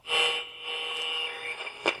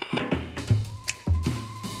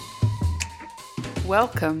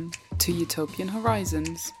Welcome to Utopian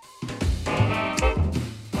Horizons.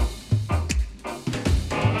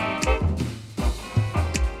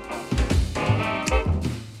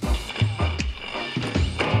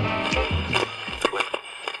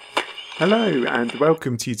 Hello and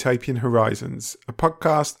welcome to Utopian Horizons, a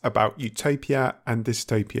podcast about utopia and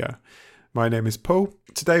dystopia. My name is Paul.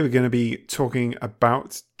 Today we're going to be talking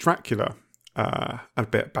about Dracula, a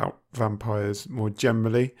bit about vampires more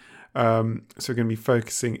generally. So we're going to be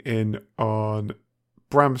focusing in on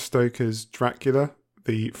Bram Stoker's Dracula,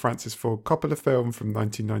 the Francis Ford Coppola film from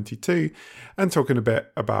 1992, and talking a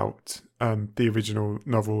bit about the original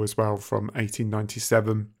novel as well from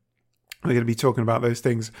 1897. We're going to be talking about those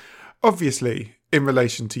things, obviously, in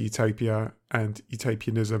relation to utopia and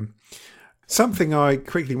utopianism. Something I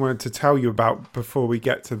quickly wanted to tell you about before we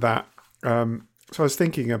get to that. So I was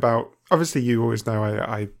thinking about, obviously you always know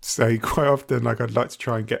I say quite often, like I'd like to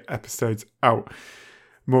try and get episodes out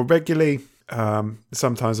more regularly.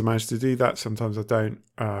 Sometimes I manage to do that, sometimes I don't.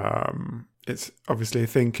 It's obviously a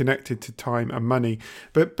thing connected to time and money.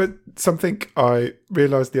 But something I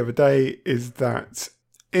realised the other day is that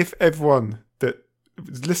if everyone that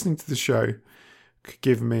was listening to the show could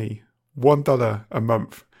give me $1 a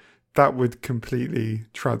month, that would completely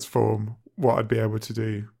transform what I'd be able to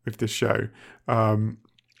do with this show.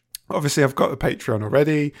 Obviously, I've got the Patreon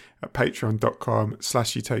already at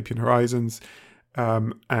patreon.com/Utopian Horizons.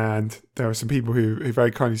 And there are some people who very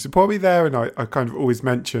kindly support me there. And I kind of always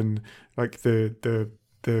mention like the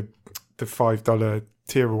 $5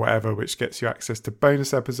 tier or whatever, which gets you access to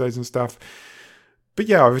bonus episodes and stuff. But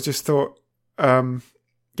yeah, I just thought,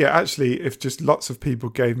 actually, if just lots of people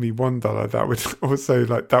gave me $1, that would also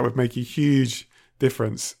that would make a huge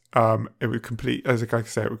difference. It would it would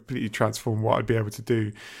completely transform what I'd be able to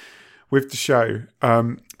do with the show.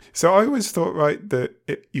 So I always thought, right, that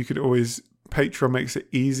you could always, Patreon makes it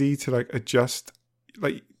easy to adjust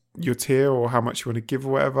your tier or how much you want to give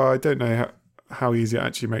or whatever. I don't know how easy it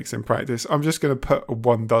actually makes in practice. I'm just going to put a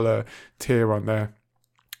 $1 tier on there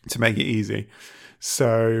to make it easy.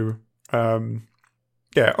 So,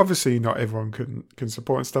 obviously not everyone can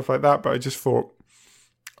support and stuff like that, but I just thought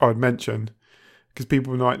I'd mention, because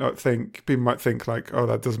people might think oh,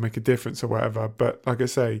 that doesn't make a difference or whatever. But like I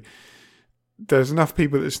say, there's enough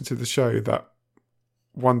people that listen to the show that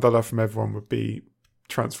 $1 from everyone would be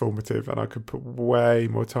transformative, and I could put way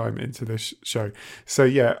more time into this show. So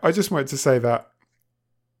yeah, I just wanted to say that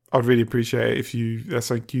I'd really appreciate it if that's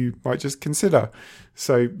something you might just consider.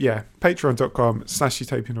 So yeah,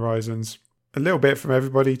 patreon.com/Utopian Horizons. A little bit from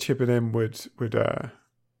everybody chipping in would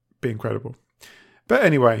be incredible. But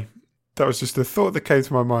anyway, that was just a thought that came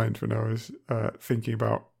to my mind when I was thinking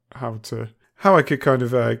about how I could kind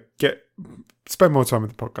of spend more time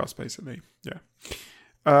with the podcast, basically. Yeah.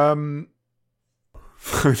 Now I'm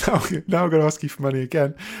going to ask you for money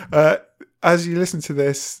again. As you listen to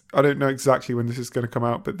this, I don't know exactly when this is going to come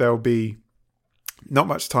out, but there'll be not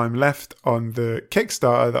much time left on the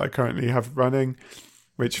Kickstarter that I currently have running,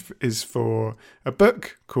 which is for a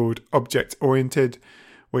book called Object Oriented,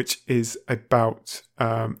 which is about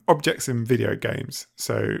objects in video games.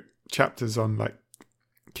 So chapters on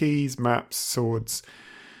keys, maps, swords,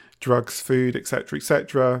 drugs, food,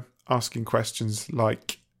 etc., asking questions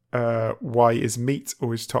like why is meat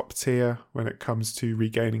always top tier when it comes to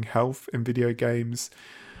regaining health in video games?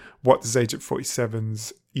 What does Agent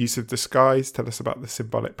 47's use of disguise tell us about the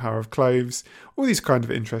symbolic power of clothes? All these kind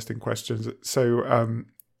of interesting questions. So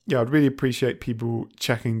I'd really appreciate people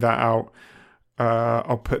checking that out.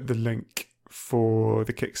 I'll put the link for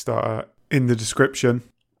the Kickstarter in the description.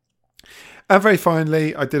 And very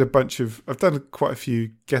finally, I've done quite a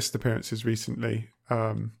few guest appearances recently,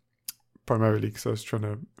 primarily because I was trying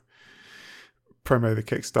to promo the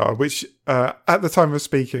Kickstarter, which at the time of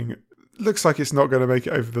speaking looks like it's not going to make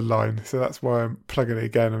it over the line. So that's why I'm plugging it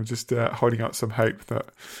again. I'm just holding out some hope that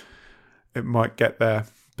it might get there.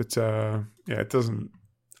 But it doesn't.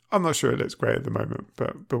 I'm not sure it looks great at the moment,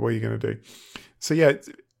 but what are you going to do? So yeah,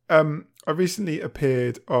 I recently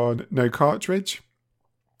appeared on No Cartridge,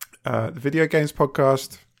 the video games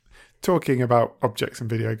podcast, talking about objects in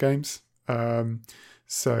video games.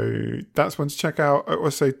 So that's one to check out. I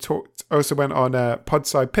also went on a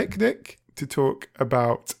Podside Picnic to talk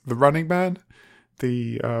about The Running Man,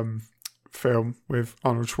 the film with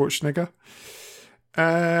Arnold Schwarzenegger.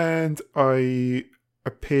 And I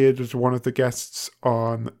appeared as one of the guests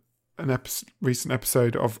on a recent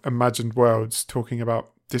episode of Imagined Worlds talking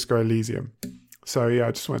about Disco Elysium. So yeah,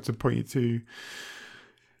 I just wanted to point you to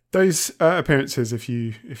those appearances if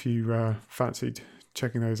you fancied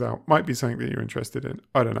checking those out. Might be something that you're interested in.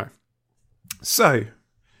 I don't know. So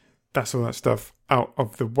that's all that stuff out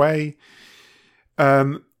of the way.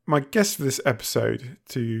 My guest for this episode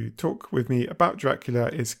to talk with me about Dracula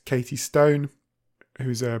is Katie Stone,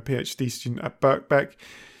 who's a PhD student at Birkbeck.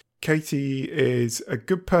 Katie is a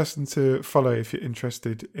good person to follow if you're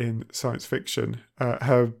interested in science fiction.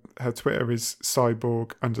 Her Twitter is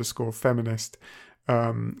cyborg_feminist,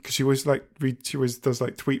 because she always does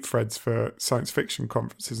like tweet threads for science fiction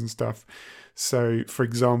conferences and stuff. So, for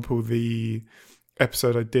example, the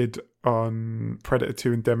episode I did on Predator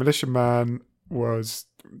 2 and Demolition Man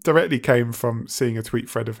directly came from seeing a tweet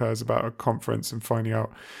thread of hers about a conference and finding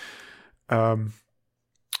out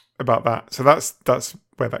about that. So that's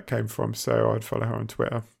where that came from. So I'd follow her on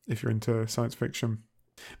Twitter if you're into science fiction.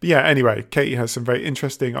 But yeah, anyway, Katie has some very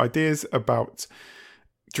interesting ideas about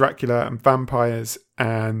Dracula and vampires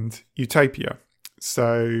and Utopia.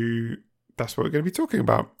 So that's what we're going to be talking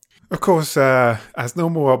about. Of course, as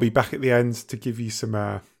normal, I'll be back at the end to give you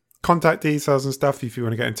some contact details and stuff if you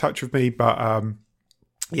want to get in touch with me. But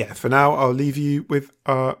yeah, for now, I'll leave you with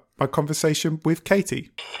my conversation with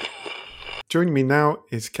Katie. Joining me now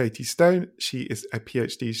is Katie Stone. She is a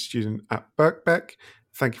PhD student at Birkbeck.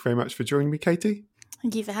 Thank you very much for joining me, Katie.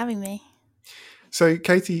 Thank you for having me. So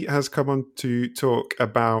Katie has come on to talk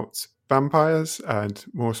about vampires and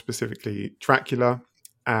more specifically Dracula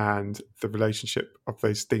and the relationship of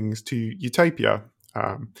those things to Utopia,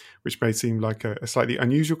 which may seem like a slightly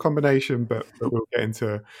unusual combination, but we'll get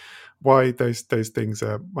into why those things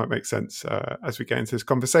might make sense as we get into this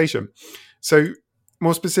conversation. So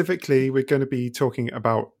more specifically, we're going to be talking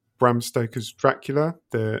about Bram Stoker's Dracula,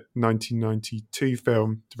 the 1992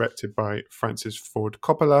 film directed by Francis Ford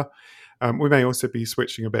Coppola. We may also be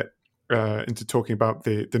switching a bit into talking about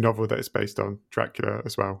the novel that is based on Dracula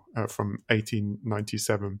as well, from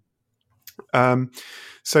 1897.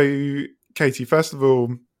 So, Katie, first of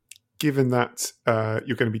all, given that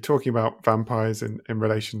you're going to be talking about vampires in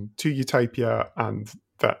relation to Utopia, and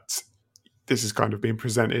that this is kind of being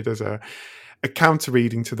presented as a counter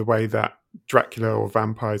reading to the way that Dracula or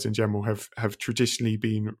vampires in general have traditionally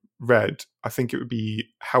been read, I think it would be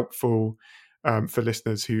helpful for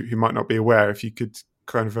listeners who might not be aware if you could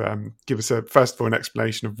kind of give us first of all an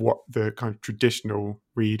explanation of what the kind of traditional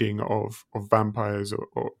reading of vampires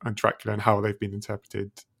and Dracula and how they've been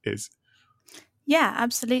interpreted is. Yeah,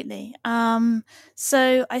 absolutely.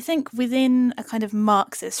 So I think within a kind of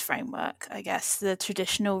Marxist framework, I guess the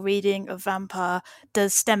traditional reading of vampire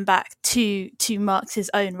does stem back to Marx's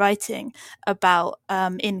own writing about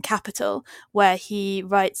In Capital, where he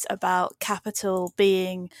writes about capital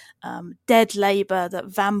being dead labour that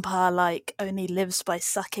vampire-like only lives by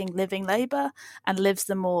sucking living labour and lives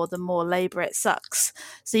the more labour it sucks.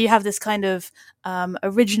 So you have this kind of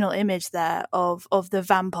original image there of the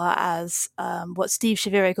vampire as what Steve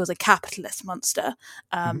Shaviro calls a capitalist monster.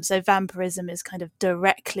 So vampirism is kind of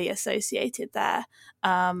directly associated there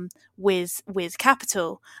with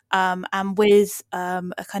capital and with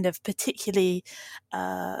a kind of particularly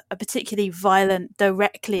violent,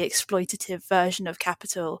 directly exploitative version of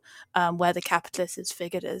capital, where the capitalist is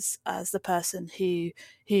figured as the person who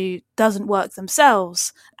doesn't work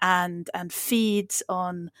themselves and feeds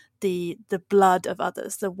on the blood of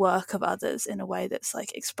others, the work of others, in a way that's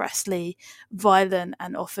like expressly violent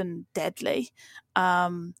and often deadly.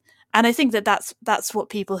 And I think that's what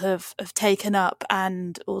people have taken up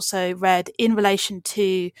and also read in relation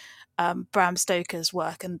to Bram Stoker's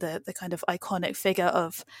work, and the kind of iconic figure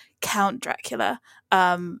of Count Dracula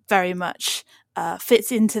very much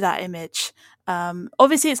fits into that image.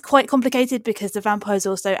 Obviously, it's quite complicated because the vampire is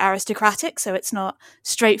also aristocratic, so it's not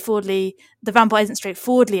straightforwardly. The vampire isn't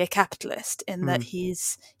straightforwardly a capitalist in that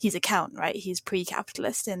he's a count, right? He's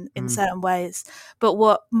pre-capitalist in certain ways. But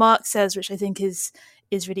what Marx says, which I think is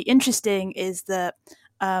really interesting, is that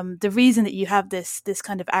the reason that you have this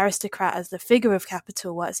kind of aristocrat as the figure of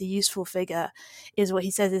capital, why it's a useful figure, is what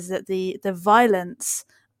he says is that the violence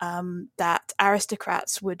that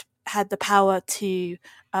aristocrats had the power to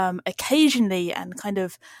occasionally and kind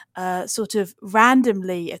of sort of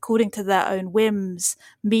randomly, according to their own whims,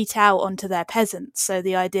 mete out onto their peasants. So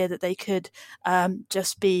the idea that they could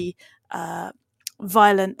just be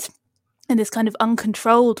violent in this kind of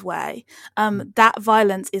uncontrolled way, that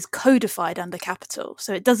violence is codified under capital.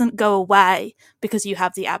 So it doesn't go away because you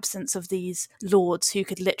have the absence of these lords who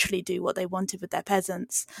could literally do what they wanted with their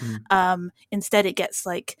peasants. Instead, it gets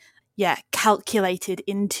calculated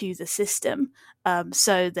into the system,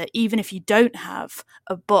 so that even if you don't have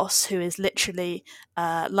a boss who is literally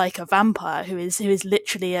like a vampire, who is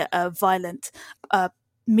literally a violent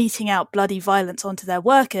meting out bloody violence onto their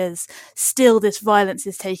workers, still this violence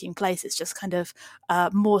is taking place. It's just kind of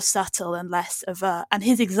more subtle and less overt. And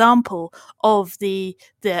his example of the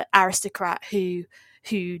aristocrat who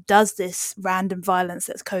does this random violence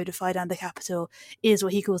that's codified under capital is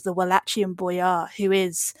what he calls the Wallachian boyar, who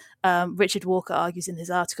is, Richard Walker argues in his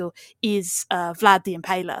article, is Vlad the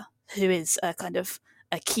Impaler, who is a kind of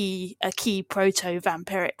a key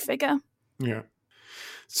proto-vampiric figure. Yeah.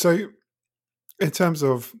 So in terms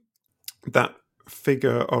of that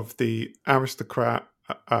figure of the aristocrat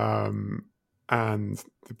and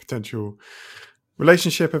the potential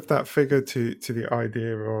relationship of that figure to the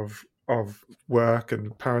idea of work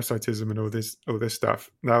and parasitism and all this stuff.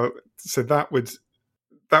 Now, so that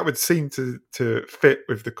would seem to fit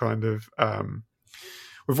with the kind of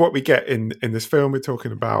with what we get in this film we're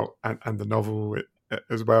talking about and the novel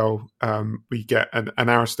as well. We get an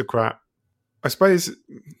aristocrat. I suppose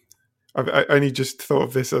I only just thought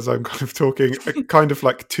of this as I'm kind of talking, kind of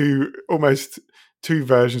like almost two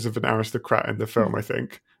versions of an aristocrat in the film. I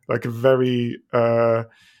think like a very the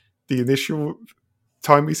initial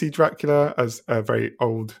time we see Dracula as a very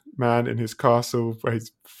old man in his castle, where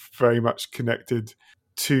he's very much connected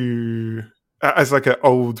to as like an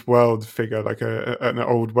old world figure, like an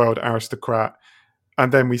old world aristocrat,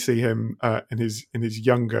 and then we see him in his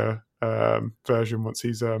younger version once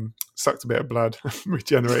he's sucked a bit of blood,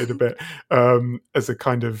 regenerated a bit, as a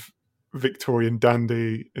kind of Victorian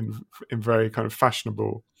dandy in very kind of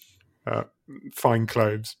fashionable, fine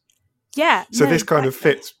clothes. Yeah. So this kind of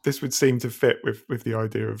fits. This would seem to fit with the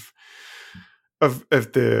idea of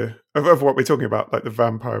what we're talking about, like the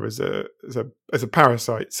vampire as a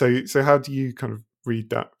parasite. So how do you kind of read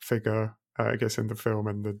that figure, I guess, in the film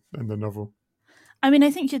and the novel? I mean,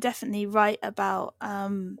 I think you're definitely right about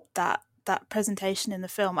that presentation in the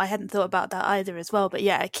film. I hadn't thought about that either as well. But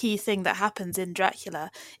yeah, a key thing that happens in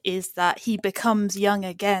Dracula is that he becomes young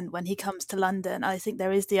again when he comes to London. I think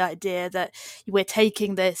there is the idea that we're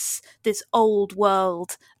taking this old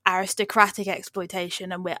world aristocratic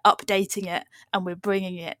exploitation and we're updating it and we're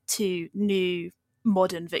bringing it to new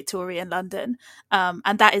modern Victorian London,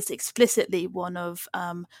 and that is explicitly one of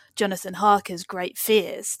Jonathan Harker's great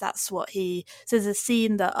fears. That's what he says. A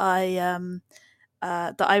scene that I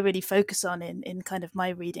really focus on in kind of my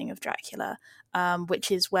reading of Dracula,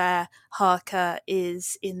 which is where Harker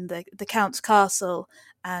is in the Count's castle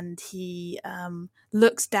and he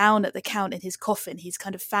looks down at the Count in his coffin. He's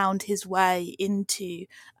kind of found his way into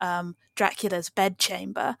Dracula's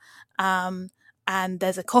bedchamber. And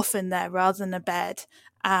there's a coffin there rather than a bed,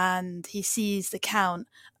 and he sees the Count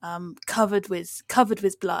covered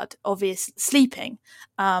with blood, obviously sleeping,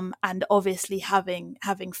 and obviously having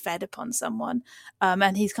fed upon someone,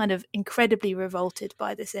 and he's kind of incredibly revolted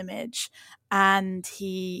by this image, and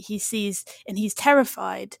he sees and he's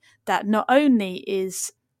terrified that not only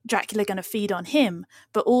is Dracula going to feed on him,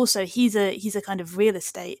 but also he's a kind of real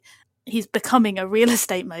estate. He's becoming a real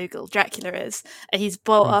estate mogul, Dracula is. He's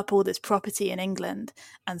bought up all this property in England.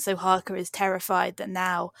 And so Harker is terrified that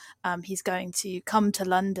now he's going to come to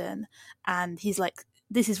London, and he's like,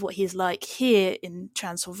 this is what he's like here in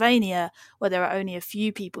Transylvania, where there are only a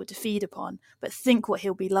few people to feed upon. But think what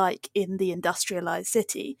he'll be like in the industrialized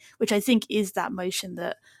city, which I think is that motion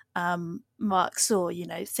that Mark saw. You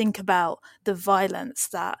know, think about the violence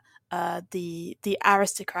that the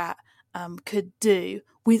aristocrat could do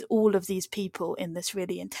with all of these people in this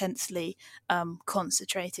really intensely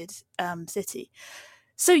concentrated city.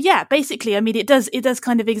 So yeah, basically, I mean, it does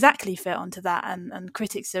kind of exactly fit onto that, and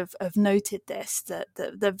critics have noted this, that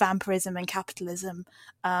the vampirism and capitalism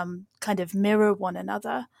kind of mirror one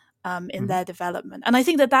another in their development, and I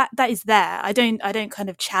think that is there. I don't kind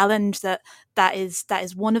of challenge that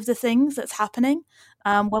is one of the things that's happening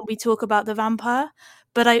when we talk about the vampire.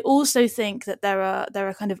 But I also think that there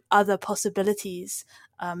are kind of other possibilities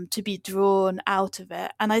to be drawn out of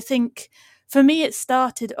it. And I think for me, it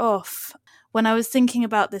started off when I was thinking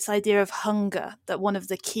about this idea of hunger, that one of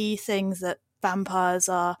the key things that vampires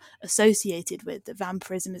are associated with, that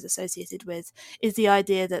vampirism is associated with, is the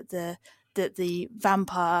idea that the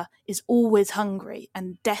vampire is always hungry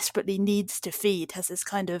and desperately needs to feed, has this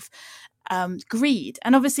kind of greed.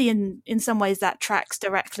 And obviously in some ways that tracks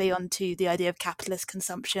directly onto the idea of capitalist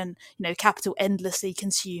consumption. You know, capital endlessly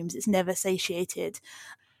consumes, it's never satiated.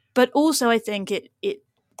 But also I think it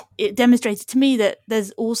demonstrated to me that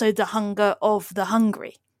there's also the hunger of the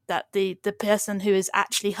hungry, that the person who is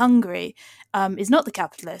actually hungry is not the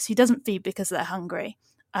capitalist, who doesn't feed because they're hungry,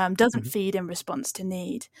 doesn't feed in response to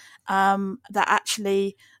need, that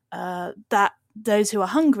actually that those who are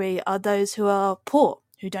hungry are those who are poor,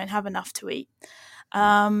 who don't have enough to eat.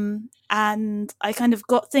 And I kind of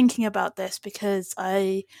got thinking about this because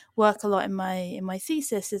I work a lot in my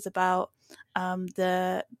thesis is about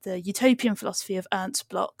the utopian philosophy of Ernst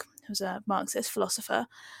Bloch, who's a Marxist philosopher.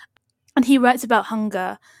 And he writes about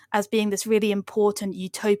hunger as being this really important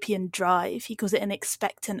utopian drive. He calls it an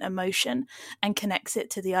expectant emotion and connects it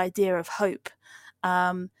to the idea of hope.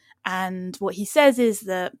 And what he says is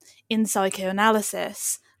that in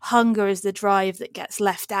psychoanalysis, hunger is the drive that gets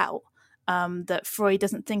left out. That Freud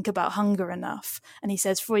doesn't think about hunger enough. And he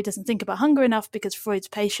says Freud doesn't think about hunger enough because Freud's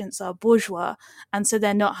patients are bourgeois, and so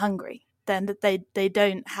they're not hungry. Then they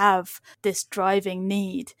don't have this driving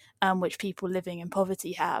need which people living in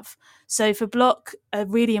poverty have. So for Bloch, a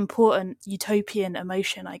really important utopian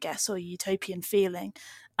emotion, I guess, or utopian feeling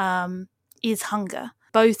is hunger,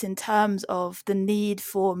 both in terms of the need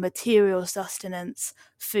for material sustenance,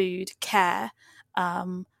 food, care,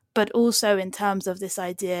 but also in terms of this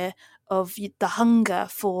idea of the hunger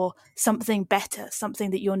for something better,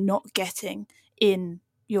 something that you're not getting in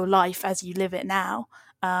your life as you live it now.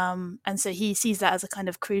 And so he sees that as a kind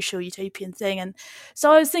of crucial utopian thing. And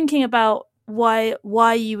so I was thinking about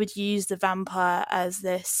why you would use the vampire as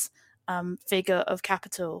this figure of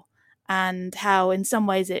capital, and how in some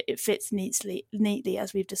ways it fits neatly,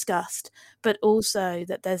 as we've discussed, but also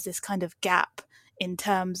that there's this kind of gap in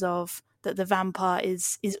terms of that the vampire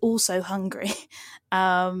is also hungry,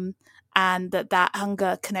 and that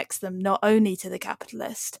hunger connects them not only to the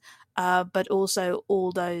capitalist, but also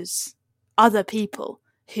all those other people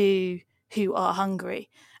who are hungry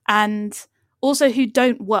and also who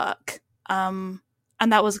don't work. And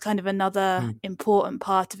that was kind of another important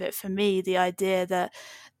part of it for me, the idea that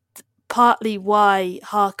partly why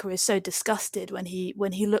Harker is so disgusted when he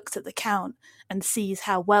looks at the count and sees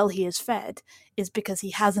how well he is fed is because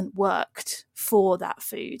he hasn't worked for that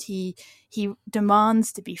food. He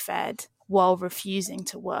demands to be fed while refusing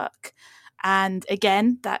to work. And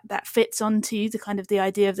again, that fits onto the kind of the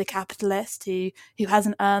idea of the capitalist who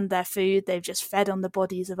hasn't earned their food, they've just fed on the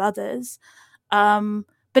bodies of others.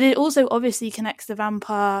 But it also obviously connects the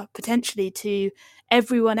vampire potentially to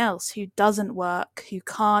everyone else who doesn't work, who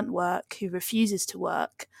can't work, who refuses to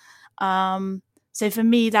work. So for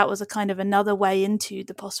me, that was a kind of another way into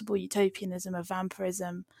the possible utopianism of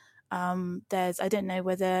vampirism. I don't know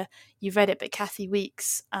whether you've read it, but Kathy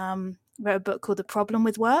Weeks wrote a book called The Problem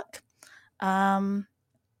with Work. No,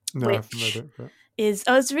 I haven't read it. But...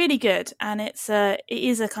 it's really good, and it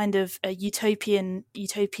is a kind of a utopian,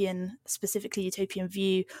 specifically utopian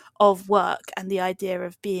view of work and the idea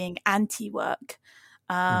of being anti-work.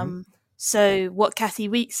 So what Kathy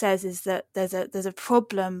Weeks says is that there's a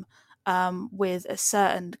problem with a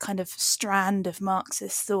certain kind of strand of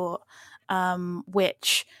Marxist thought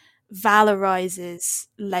which valorizes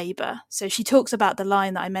labor. So she talks about the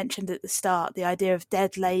line that I mentioned at the start, the idea of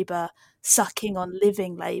dead labor sucking on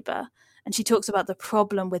living labor. And she talks about the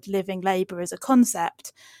problem with living labor as a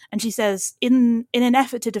concept. And she says, in an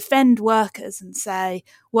effort to defend workers and say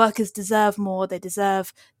workers deserve more, they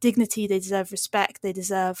deserve dignity, they deserve respect, they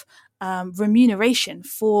deserve remuneration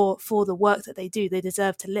for the work that they do, they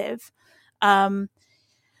deserve to live.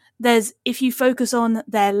 If you focus on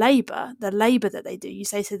their labor, the labor that they do, you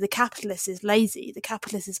say, so the capitalist is lazy, the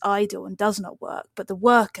capitalist is idle and does not work, but the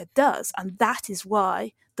worker does. And that is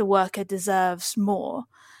why the worker deserves more.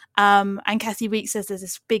 And Kathy Weeks says there's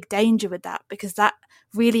this big danger with that, because that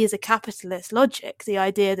really is a capitalist logic, the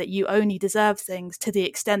idea that you only deserve things to the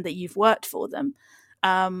extent that you've worked for them.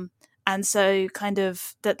 And so kind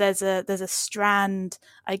of that there's a strand,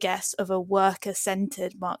 I guess, of a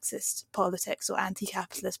worker-centered Marxist politics or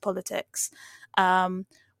anti-capitalist politics,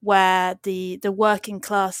 where the working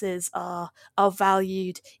classes are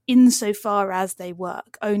valued insofar as they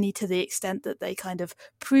work, only to the extent that they kind of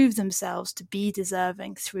prove themselves to be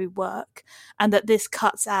deserving through work, and that this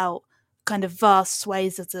cuts out kind of vast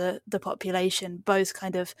swathes of the population, both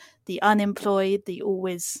kind of the unemployed, the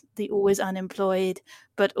always unemployed,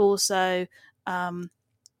 but also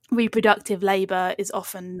reproductive labor is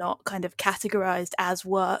often not kind of categorized as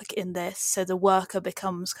work in this. So the worker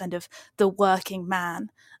becomes kind of the working man,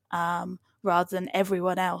 rather than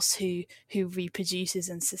everyone else who reproduces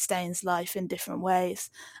and sustains life in different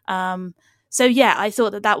ways. So yeah, I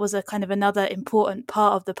thought that was a kind of another important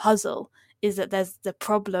part of the puzzle, is that there's the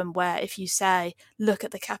problem where if you say, look at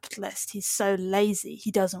the capitalist, he's so lazy, he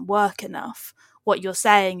doesn't work enough, what you're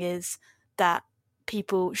saying is that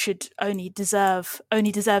people should only deserve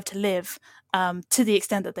to live to the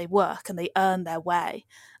extent that they work and they earn their way.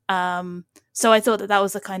 So I thought that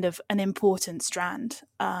was a kind of an important strand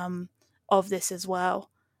of this as well.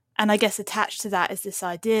 And I guess attached to that is this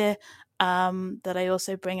idea that I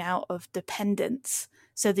also bring out of dependence.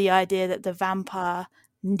 So the idea that the vampire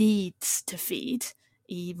needs to feed,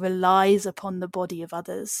 he relies upon the body of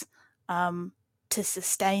others to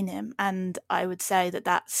sustain him. And I would say that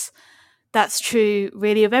that's true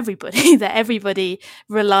really of everybody, that everybody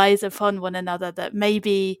relies upon one another, that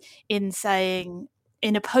maybe in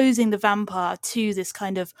opposing the vampire to this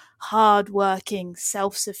kind of hard-working,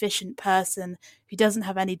 self-sufficient person who doesn't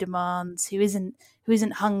have any demands, who isn't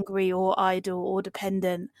hungry or idle or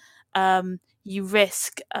dependent, you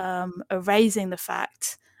risk erasing the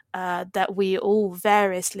fact that we all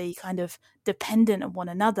variously kind of dependent on one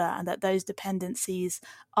another, and that those dependencies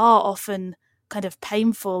are often kind of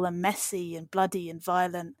painful and messy and bloody and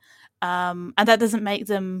violent, and that doesn't make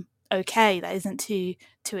them okay. That isn't to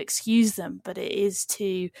excuse them, but it is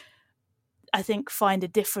to, I think, find a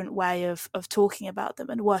different way of talking about them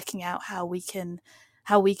and working out how we can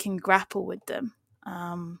grapple with them.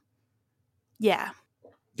 Yeah.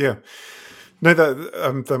 No,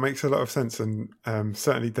 that makes a lot of sense, and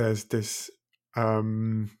certainly there's this.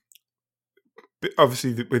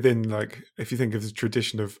 Obviously, within, like, if you think of the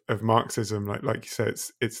tradition of Marxism, like you said,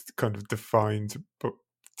 it's kind of defined, but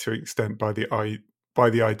to an extent by the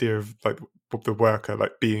idea of like the worker,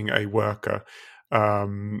 like being a worker,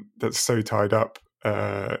 that's so tied up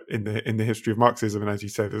in the history of Marxism. And as you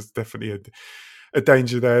say, there's definitely a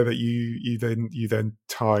danger there that you then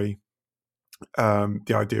tie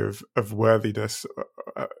the idea of worthiness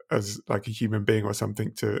as like a human being or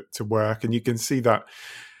something to work. And you can see that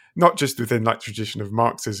not just within that tradition of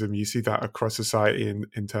Marxism, you see that across society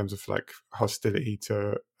in terms of like hostility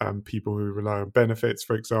to people who rely on benefits,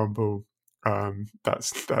 for example.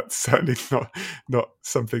 That's certainly not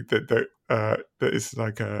something that is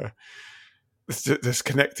like that's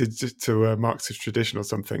connected to a Marxist tradition or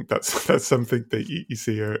something. That's something that you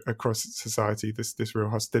see across society. This real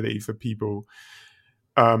hostility for people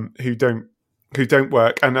who don't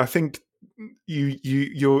work. And I think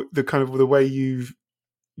you're the kind of the way you've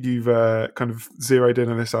kind of zeroed in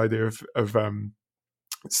on this idea of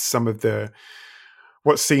some of the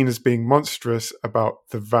what's seen as being monstrous about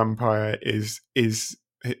the vampire is its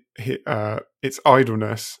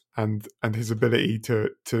idleness and his ability to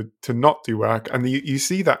not do work. And you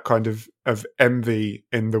see that kind of envy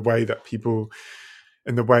in the way that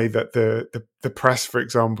the press, for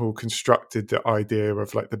example, constructed the idea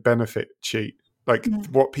of like the benefit cheat. Like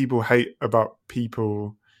what people hate about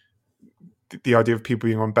people, the idea of people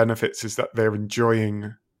being on benefits, is that they're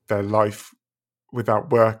enjoying their life without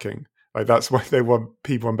working. Like that's why they want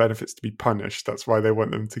people on benefits to be punished. That's why they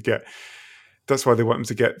want them to get. That's why they want them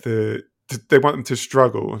to get they want them to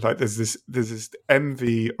struggle. Like there's this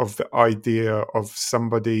envy of the idea of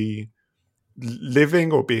somebody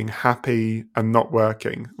living or being happy and not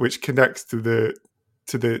working, which connects to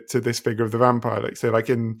this figure of the vampire. Like so, like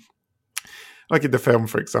in the film,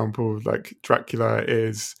 for example, like Dracula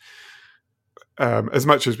is. As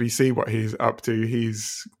much as we see what he's up to,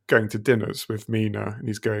 he's going to dinners with Mina and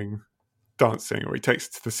he's going dancing, or he takes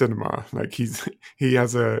it to the cinema. Like he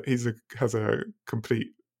has a complete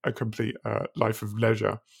life of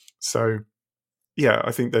leisure. So yeah,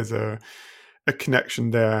 I think there's a connection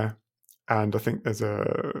there, and I think there's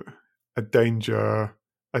a danger,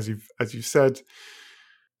 as you've said,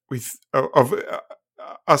 with of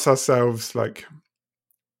us ourselves, like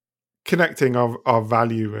connecting our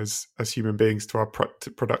value as human beings to our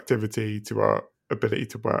productivity, to our ability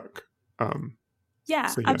to work.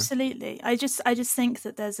 Yeah, absolutely. I just think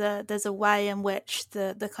that there's a way in which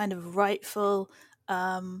the kind of rightful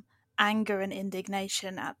anger and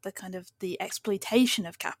indignation at the kind of the exploitation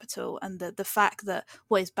of capital, and the fact that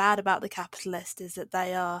what is bad about the capitalist is that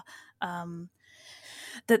they are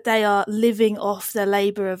living off the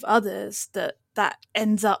labor of others, that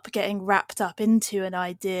ends up getting wrapped up into an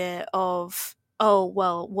idea of, oh,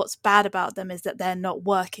 well, what's bad about them is that they're not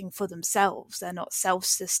working for themselves, they're not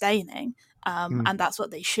self-sustaining, and that's what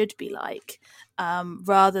they should be like,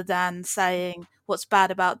 rather than saying what's bad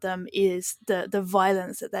about them is the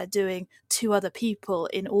violence that they're doing to other people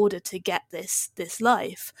in order to get this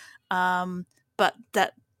life, but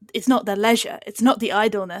that it's not their leisure, it's not the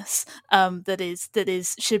idleness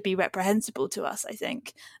that should be reprehensible to us, I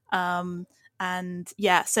think. And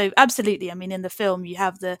yeah, so absolutely. I mean, in the film, you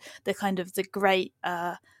have the kind of the great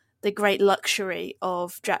luxury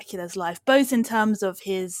of Dracula's life, both in terms of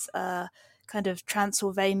his kind of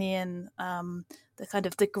Transylvanian, the kind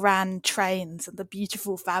of the grand trains and the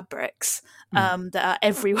beautiful fabrics that are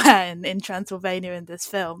everywhere in Transylvania in this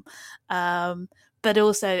film. but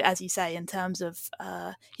also, as you say, in terms of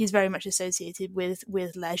he's very much associated with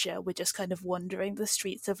leisure, with just kind of wandering the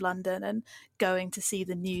streets of London and going to see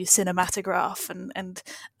the new cinematograph, and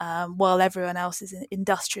while everyone else is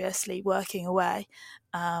industriously working away.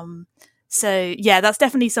 So yeah, that's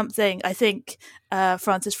definitely something I think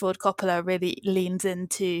Francis Ford Coppola really leans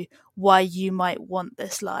into, why you might want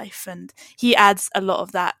this life, and he adds a lot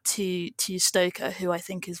of that to Stoker, who I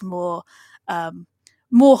think is more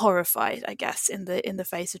horrified, I guess, in the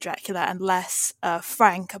face of Dracula, and less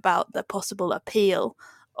frank about the possible appeal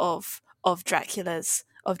of Dracula's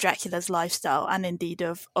lifestyle, and indeed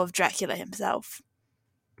of Dracula himself.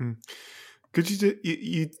 Mm. Could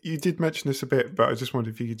you did mention this a bit, but I just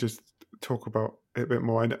wondered if you could just talk about it a bit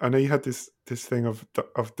more. I know you had this thing of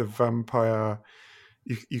the vampire.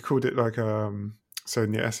 You called it like so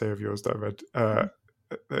in the essay of yours that I read,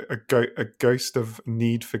 a ghost of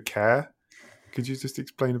need for care. Could you just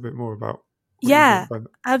explain a bit more about? Yeah,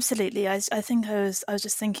 absolutely. I think I was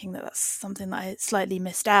just thinking that that's something that I slightly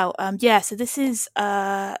missed out. So this is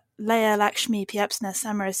Leah Lakshmi Piepzna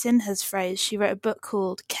Samarasinha's phrase. She wrote a book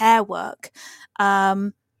called Care Work,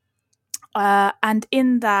 and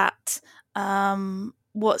in that,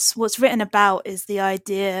 what's written about is the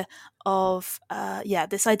idea of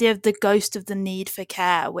this idea of the ghost of the need for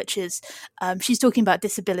care, which is she's talking about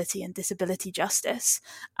disability and disability justice,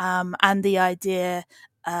 and the idea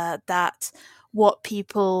that what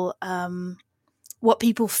people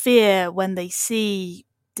fear when they see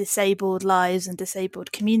disabled lives and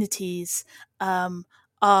disabled communities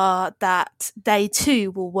are that they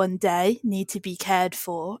too will one day need to be cared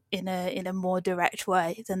for in a more direct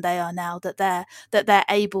way than they are now, that their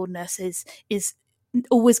ableness is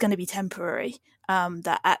always going to be temporary,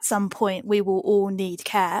 that at some point we will all need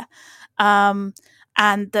care, and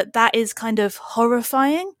that is kind of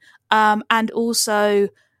horrifying, and also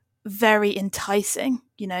very enticing.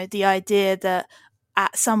 The idea that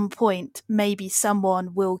at some point maybe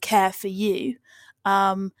someone will care for you,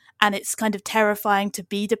 and it's kind of terrifying to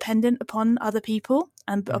be dependent upon other people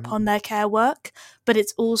and upon their care work, but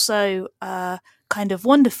it's also kind of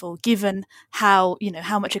wonderful, given how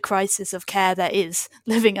much a crisis of care there is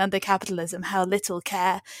living under capitalism, how little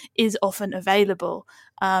care is often available.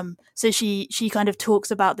 So she kind of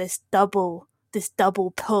talks about this double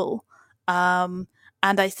pull, and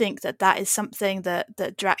I think that is something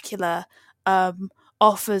that Dracula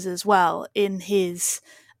offers as well in his,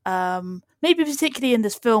 maybe particularly in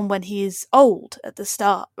this film when he's old at the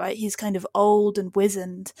start, right? He's kind of old and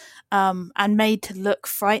wizened, and made to look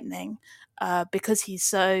frightening because he's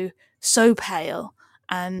so pale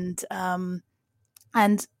and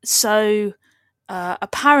so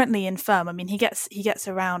apparently infirm. I mean, he gets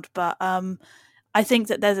around, but I think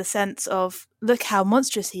that there's a sense of, look how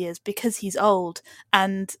monstrous he is because he's old,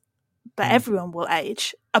 but everyone will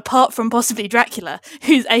age, apart from possibly Dracula,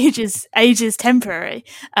 whose age is temporary,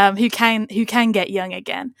 who can get young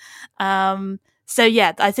again. So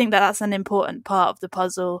yeah, I think that's an important part of the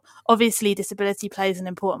puzzle. Obviously, disability plays an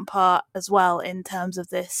important part as well in terms of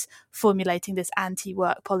this formulating this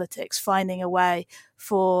anti-work politics, finding a way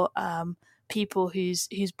for people whose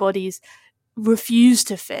bodies refuse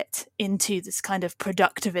to fit into this kind of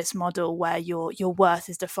productivist model where your worth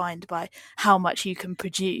is defined by how much you can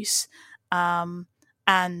produce.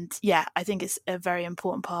 And yeah, I think it's a very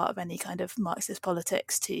important part of any kind of Marxist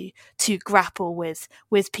politics to grapple with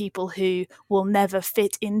people who will never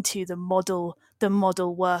fit into the model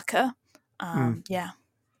worker.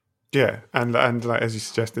 Yeah, and like, as you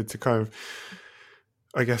suggested, to kind of,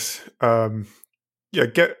 I guess,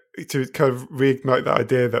 get to kind of reignite that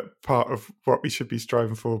idea that part of what we should be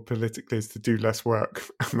striving for politically is to do less work.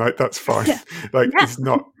 Like, that's fine. Yeah. It's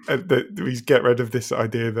not that we get rid of this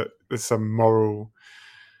idea that there's some moral,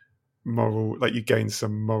 like you gain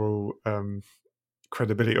some moral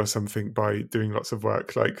credibility or something by doing lots of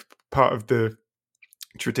work. Like, part of the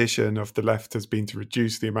tradition of the left has been to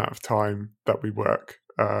reduce the amount of time that we work.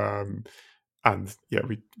 And yeah,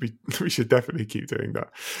 we should definitely keep doing that.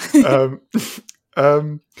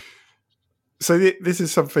 So this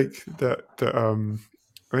is something that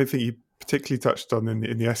I don't think you particularly touched on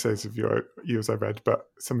in the essays of yours I read, but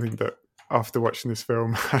something that after watching this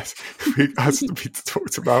film has to be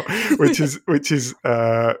talked about, which is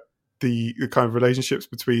the kind of relationships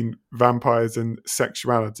between vampires and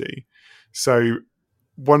sexuality. So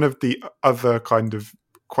one of the other kind of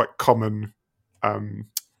quite common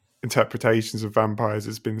interpretations of vampires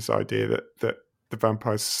has been this idea that the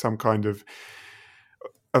vampire is some kind of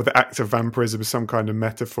the act of vampirism is some kind of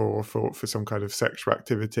metaphor for some kind of sexual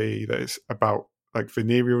activity that is about like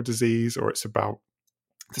venereal disease, or it's about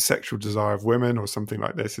the sexual desire of women, or something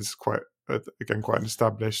like this. Is quite again, quite an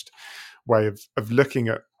established way of looking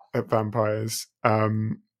at vampires.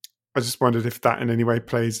 I just wondered if that in any way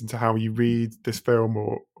plays into how you read this film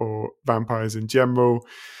or vampires in general.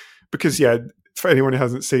 Because, yeah, for anyone who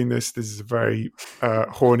hasn't seen this is a very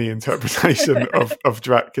horny interpretation of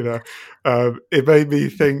Dracula. It made me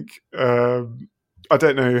think, I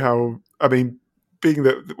don't know how, I mean, being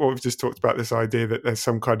that what we've just talked about, this idea that there's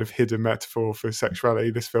some kind of hidden metaphor for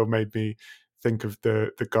sexuality, this film made me think of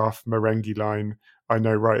the Garth Marenghi line, I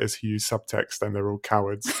know writers who use subtext and they're all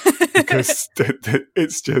cowards. Because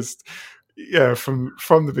it's just, yeah, from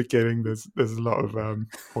the beginning, there's a lot of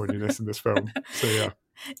horniness in this film. So, yeah.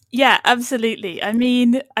 Yeah, absolutely. I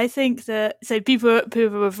mean, I think that people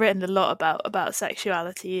have written a lot about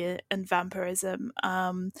sexuality and vampirism,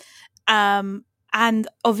 and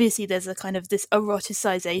obviously there's a kind of this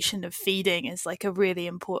eroticization of feeding is like a really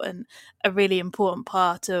important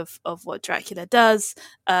part of what Dracula does.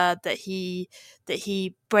 That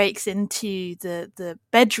he breaks into the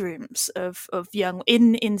bedrooms of young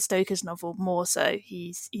in Stoker's novel more so.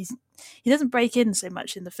 He doesn't break in so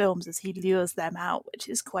much in the films as he lures them out, which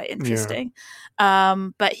is quite interesting. Yeah.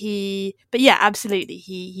 But yeah, absolutely.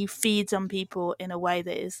 He feeds on people in a way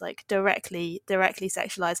that is like directly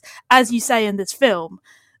sexualized. As you say in this film,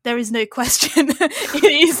 there is no question. It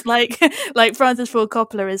is like Francis Ford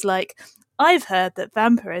Coppola is like, I've heard that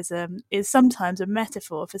vampirism is sometimes a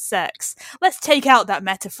metaphor for sex. Let's take out that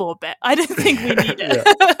metaphor bit. I don't think we need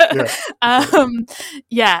it.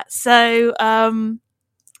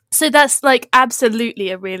 So that's like absolutely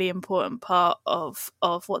a really important part of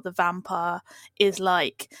what the vampire is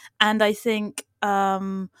like. And I think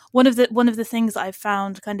one of the things that I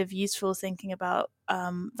found kind of useful thinking about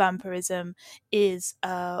vampirism is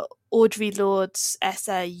Audre Lorde's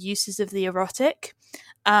essay Uses of the Erotic,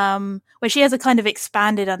 where she has a kind of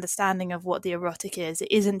expanded understanding of what the erotic is.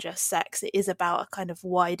 It isn't just sex, it is about a kind of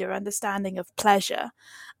wider understanding of pleasure.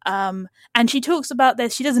 And she talks about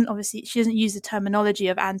this, she doesn't use the terminology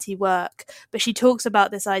of anti-work, but she talks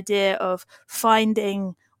about this idea of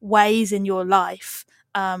finding ways in your life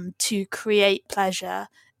to create pleasure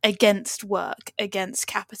against work, against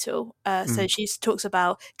capital. So she talks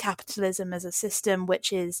about capitalism as a system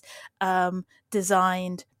which is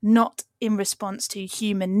designed not in response to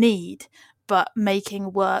human need, but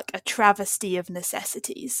making work a travesty of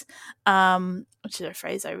necessities, which is a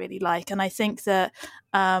phrase I really like. And I think that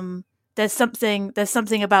there's something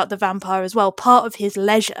about the vampire as well. Part of his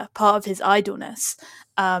leisure, part of his idleness,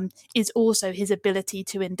 is also his ability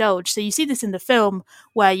to indulge. So you see this in the film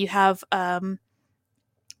where you have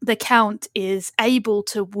the Count is able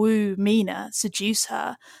to woo Mina, seduce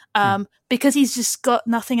her, because he's just got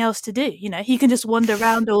nothing else to do. You know, he can just wander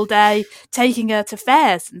around all day, taking her to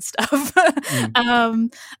fairs and stuff.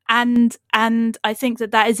 And I think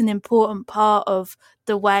that is an important part of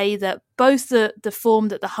the way that both the form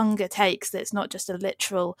that the hunger takes, that it's not just a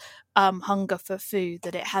literal hunger for food,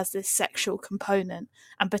 that it has this sexual component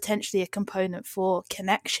and potentially a component for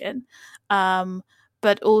connection.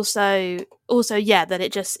 But also, that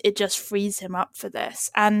it just frees him up for this.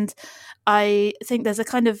 And I think there's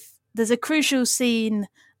a crucial scene,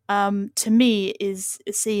 to me, is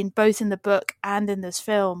a scene both in the book and in this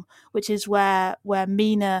film, which is where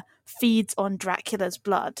Mina feeds on Dracula's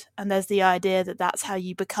blood, and there's the idea that that's how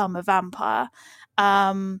you become a vampire.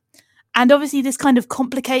 And obviously, this kind of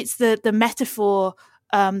complicates the metaphor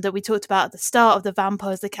that we talked about at the start of the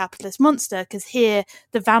vampire as the capitalist monster, because here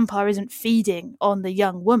the vampire isn't feeding on the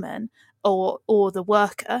young woman or the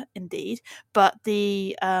worker, indeed, but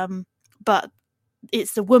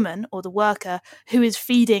it's the woman or the worker who is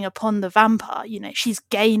feeding upon the vampire. You know, she's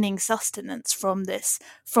gaining sustenance from this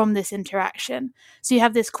interaction. So you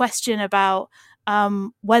have this question about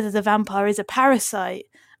whether the vampire is a parasite,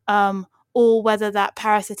 or whether that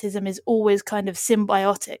parasitism is always kind of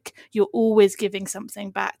symbiotic. You're always giving something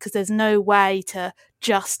back, because there's no way to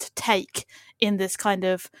just take in this kind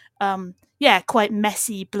of, quite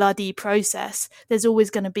messy, bloody process. There's always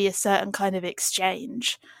going to be a certain kind of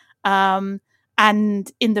exchange. And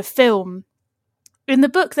in the film, in the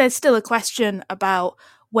book, there's still a question about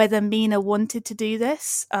whether Mina wanted to do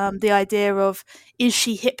this. The idea of, is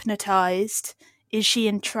she hypnotized? Is she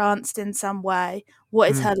entranced in some way? What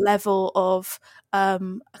is her level of a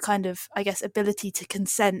kind of, I guess, ability to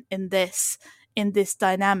consent in this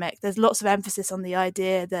dynamic? There's lots of emphasis on the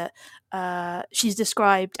idea that the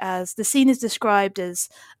scene is described as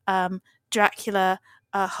Dracula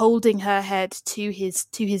holding her head to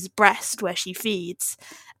his breast where she feeds,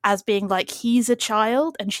 as being like he's a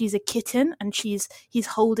child and she's a kitten, and he's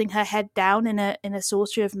holding her head down in a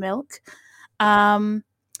saucer of milk.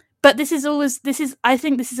 but I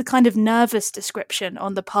think this is a kind of nervous description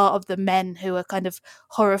on the part of the men who are kind of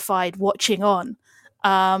horrified watching on,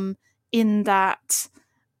 in that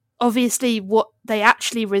obviously what they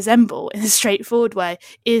actually resemble in a straightforward way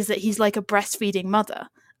is that he's like a breastfeeding mother.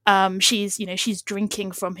 She's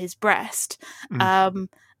drinking from his breast.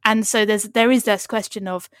 And so there is this question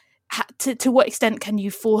of to what extent can you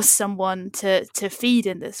force someone to feed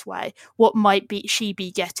in this way? What might she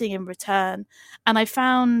be getting in return? And I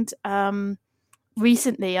found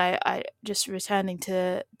recently, I just returning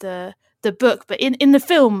to the book, but in the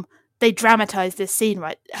film they dramatize this scene,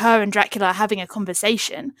 right? Her and Dracula are having a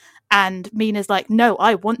conversation, and Mina's like, "No,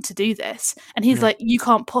 I want to do this," and he's like, "You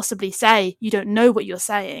can't possibly say, you don't know what you're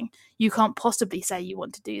saying. You can't possibly say you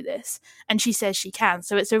want to do this." And she says she can.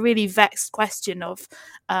 So it's a really vexed question of,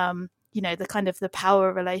 the kind of the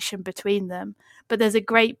power relation between them. But there's a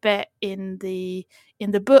great bit in the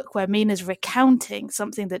book where Mina's recounting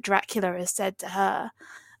something that Dracula has said to her,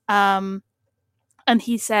 and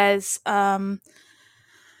he says,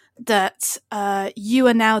 that you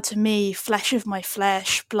are now to me flesh of my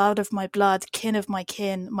flesh, blood of my blood, kin of my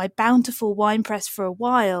kin, my bountiful winepress for a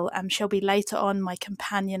while, and shall be later on my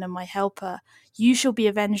companion and my helper. You shall be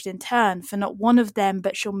avenged in turn, for not one of them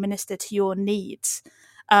but shall minister to your needs.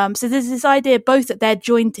 So there's this idea both that they're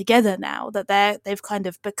joined together now, that they've kind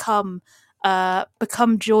of become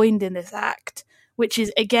joined in this act, which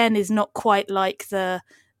is not quite like the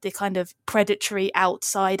kind of predatory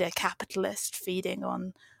outsider capitalist feeding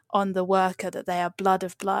on the worker, that they are blood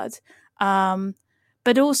of blood.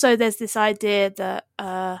 But also there's this idea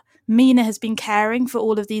that Mina has been caring for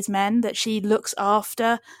all of these men, that she looks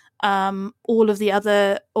after all of the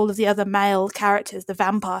other male characters, the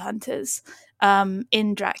vampire hunters,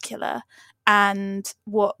 in Dracula. And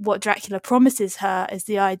what Dracula promises her is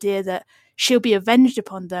the idea that she'll be avenged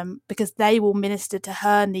upon them because they will minister to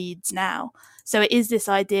her needs now. So it is this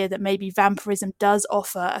idea that maybe vampirism does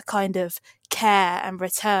offer a kind of care and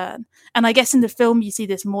return. And I guess in the film you see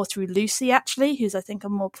this more through Lucy, actually, who's I think a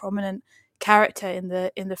more prominent character in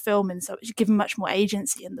the film, and so she's given much more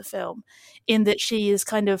agency in the film, in that she is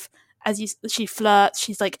kind of, she flirts,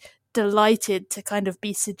 she's like delighted to kind of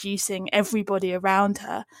be seducing everybody around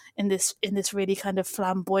her in this really kind of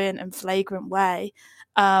flamboyant and flagrant way,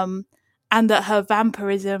 and that her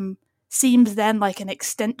vampirism seems then like an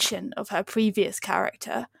extension of her previous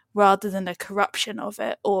character rather than a corruption of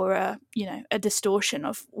it, or a distortion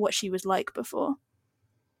of what she was like before.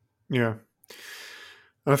 Yeah,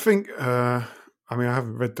 and I think I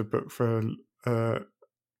haven't read the book for a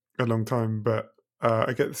long time, but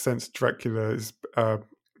I get the sense Dracula is a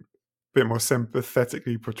bit more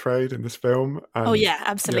sympathetically portrayed in this film. And, oh yeah,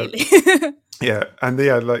 absolutely.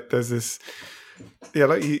 And like there's this,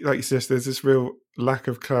 like you suggest, there's this real lack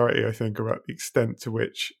of clarity, I think, about the extent to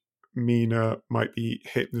which Mina might be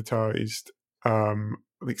hypnotized, the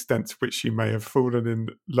extent to which she may have fallen in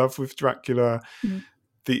love with Dracula.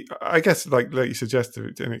 I guess, like you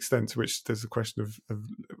suggested, to an extent to which there's a question of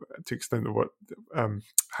to extent of what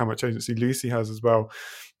how much agency Lucy has as well.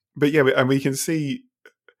 But and we can see,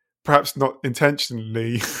 perhaps not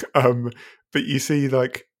intentionally, but you see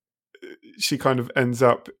like she kind of ends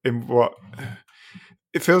up in what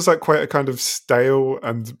it feels like quite a kind of stale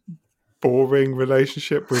and boring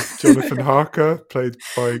relationship with Jonathan Harker, played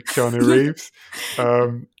by Keanu Reeves.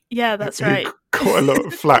 Yeah, that's right. Got a lot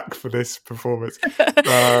of flack for this performance.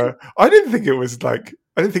 I didn't think it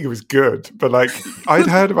was good, but like I'd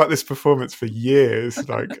heard about this performance for years.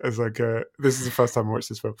 Like this is the first time I watched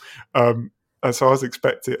this film, and so I was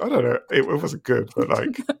expecting. I don't know, it wasn't good, but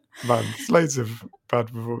like man, there's loads of bad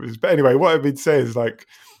performances. But anyway, what I've been saying is like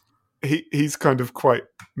he's kind of quite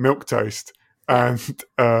milquetoast and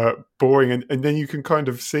boring, and then you can kind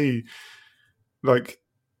of see like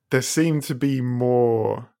there seemed to be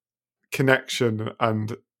more connection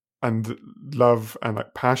and love and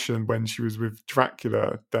like passion when she was with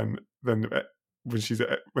Dracula than when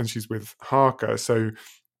she's with Harker. So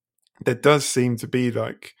there does seem to be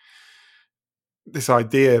like this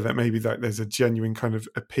idea that maybe like there's a genuine kind of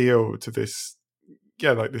appeal to this,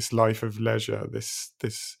 like this life of leisure, this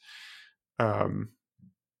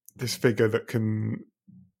figure that can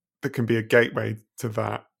be a gateway to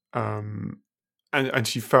that, and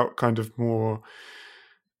she felt kind of more,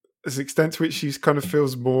 as the extent to which she kind of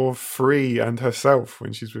feels more free and herself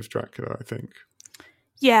when she's with Dracula, I think.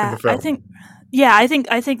 Yeah, I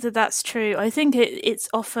think that that's true. I think it's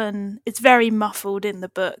very muffled in the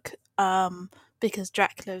book,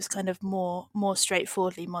 Dracula is kind of more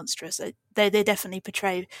straightforwardly monstrous. They definitely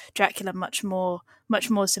portray Dracula much more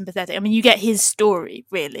sympathetic. I mean, you get his story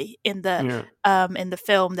really in the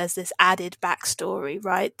film. There's this added backstory,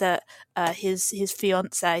 right? That his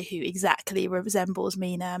fiance, who exactly resembles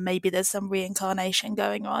Mina, maybe there's some reincarnation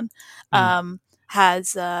going on,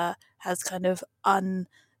 has kind of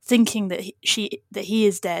thinking that he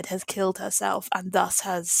is dead, has killed herself, and thus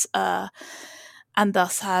has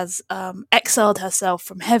exiled herself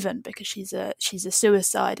from heaven because she's a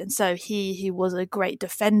suicide. And so he, who was a great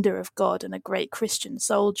defender of God and a great Christian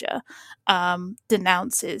soldier,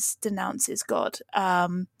 denounces God,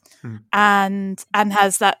 and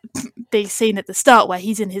has that big scene at the start where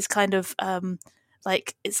he's in his kind of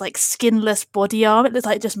like, it's like skinless body armor. It looks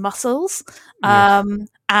like just muscles.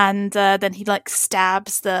 And then he like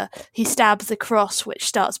stabs the cross, which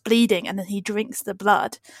starts bleeding, and then he drinks the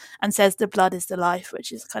blood and says the blood is the life,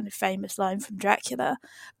 which is a kind of famous line from Dracula.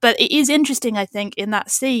 But it is interesting, I think, in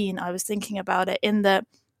that scene, I was thinking about it, in that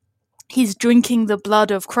he's drinking the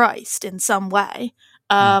blood of Christ in some way,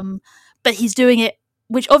 but he's doing it,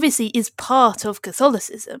 which obviously is part of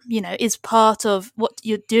Catholicism, is part of what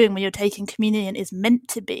you're doing when you're taking communion, is meant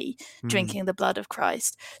to be drinking the blood of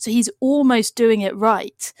Christ. So he's almost doing it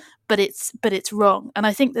right, but it's wrong. And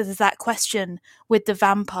I think there's that question with the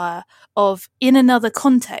vampire of, in another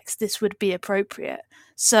context, this would be appropriate.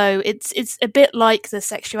 So it's a bit like the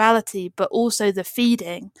sexuality, but also the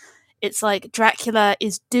feeding. It's like Dracula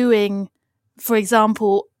is doing, for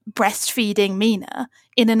example, breastfeeding Mina.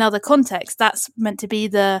 In another context, that's meant to be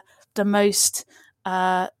the most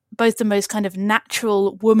both the most kind of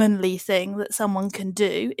natural womanly thing that someone can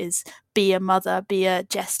do, is be a mother, be a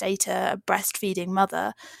gestator, a breastfeeding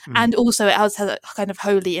mother. And also it has a kind of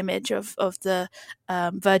holy image of the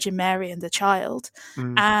Virgin Mary and the child.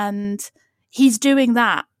 And he's doing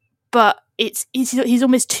that, but he's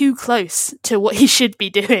almost too close to what he should be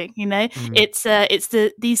doing. It's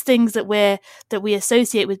these things that we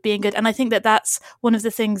associate with being good, and I think that that's one of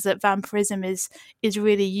the things that vampirism is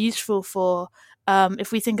really useful for.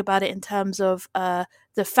 If we think about it in terms of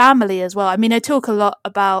the family as well. I mean, I talk a lot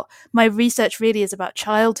about, my research really is about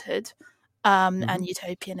childhood and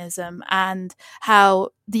utopianism, and how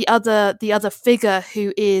the other figure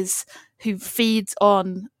who feeds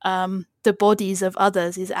on the bodies of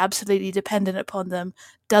others, is absolutely dependent upon them,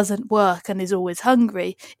 doesn't work, and is always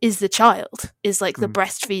hungry, is the child, is like the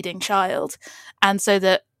breastfeeding child. And so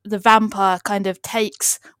that the vampire kind of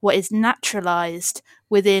takes what is naturalized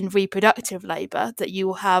within reproductive labor, that you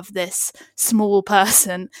will have this small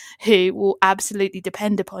person who will absolutely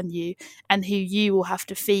depend upon you, and who you will have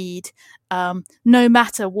to feed, no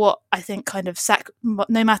matter what, I think, kind of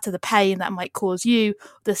no matter the pain that might cause you,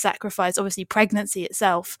 the sacrifice. Obviously pregnancy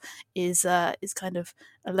itself is kind of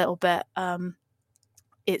a little bit,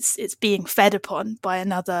 it's being fed upon by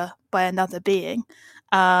another being,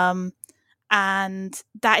 and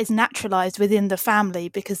that is naturalized within the family,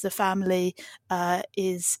 because the family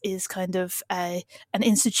is kind of an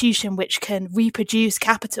institution which can reproduce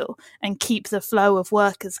capital and keep the flow of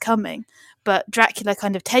workers coming. But Dracula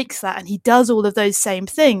kind of takes that, and he does all of those same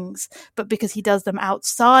things, but because he does them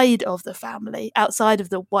outside of the family, outside of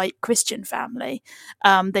the white Christian family,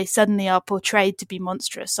 they suddenly are portrayed to be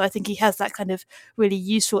monstrous. So I think he has that kind of really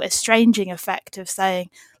useful estranging effect of saying,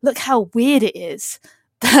 look how weird it is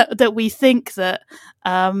that we think that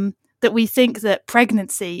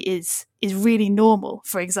pregnancy is really normal.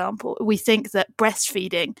 For example, we think that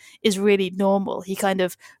breastfeeding is really normal. He kind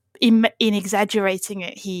of, in exaggerating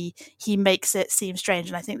it, he makes it seem strange.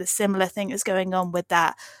 And I think the similar thing is going on with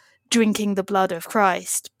that drinking the blood of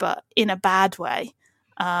Christ, but in a bad way,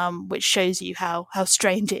 which shows you how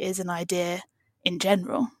strange it is an idea in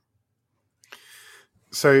general.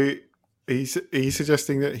 So he's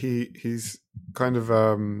suggesting that he's kind of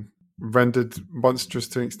rendered monstrous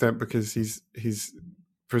to an extent because he's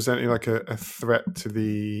presenting like a threat to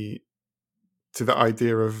the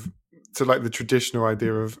idea of, to like the traditional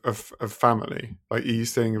idea of family. Like, are you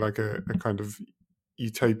saying like a kind of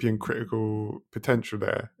utopian critical potential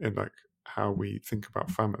there in like how we think about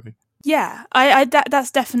family? Yeah, I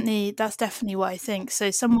that's definitely what I think. So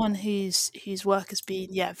someone whose work has been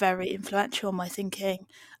very influential on my thinking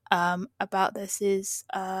about this is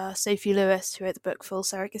Sophie Lewis, who wrote the book Full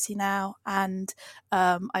Surrogacy Now, and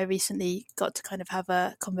I recently got to kind of have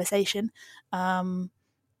a conversation,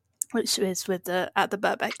 which is at the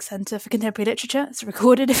Birkbeck Centre for Contemporary Literature. It's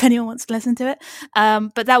recorded if anyone wants to listen to it.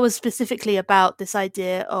 But that was specifically about this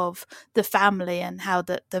idea of the family and how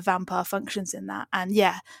the vampire functions in that. And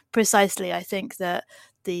yeah, precisely, I think that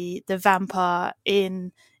the vampire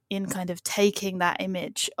in in kind of taking that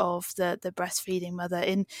image of the breastfeeding mother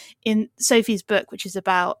in Sophie's book, which is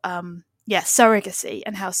about surrogacy,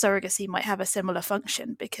 and how surrogacy might have a similar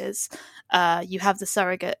function, because you have the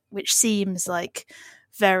surrogate, which seems like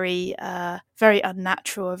very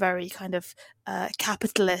unnatural, a very kind of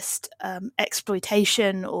capitalist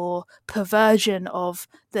exploitation or perversion of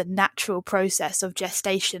the natural process of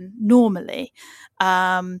gestation normally.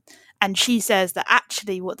 And she says that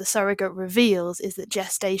actually what the surrogate reveals is that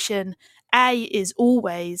gestation, is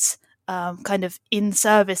always kind of in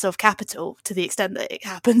service of capital, to the extent that it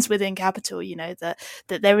happens within capital, that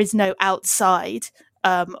there is no outside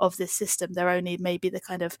of this system. There only maybe the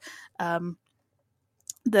kind of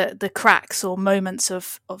the cracks or moments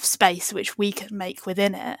of space which we can make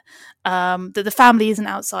within it, that the family isn't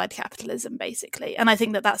outside capitalism, basically. And I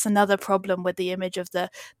think that that's another problem with the image of the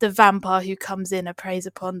vampire who comes in and preys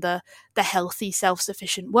upon the healthy,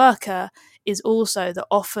 self-sufficient worker, is also that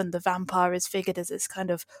often the vampire is figured as this kind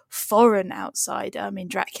of foreign outsider. I mean,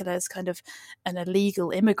 Dracula is kind of an illegal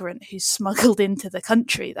immigrant who's smuggled into the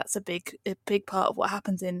country. That's a big part of what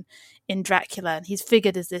happens in Dracula, and he's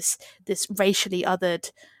figured as this racially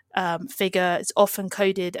othered figure. It's often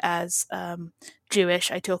coded as Jewish.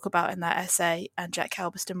 I talk about in that essay, and Jack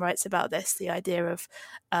Halberstam writes about this, the idea of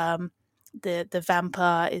the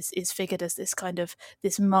vampire is figured as this kind of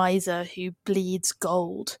this miser who bleeds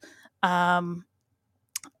gold. And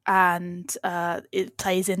it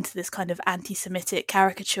plays into this kind of anti-Semitic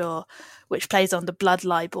caricature, which plays on the blood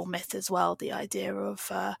libel myth as well, the idea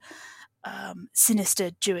of sinister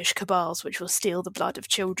Jewish cabals which will steal the blood of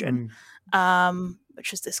children,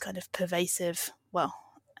 which is this kind of pervasive, well,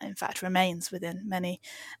 in fact remains within many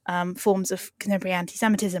forms of contemporary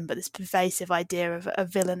anti-Semitism, but this pervasive idea of a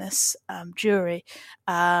villainous Jewry,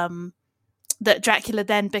 that Dracula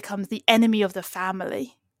then becomes the enemy of the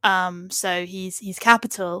family. So he's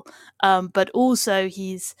capital, but also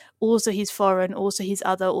he's foreign, also he's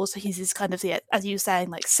other, also he's this kind of, as you were saying,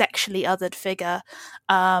 like sexually othered figure,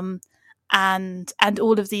 and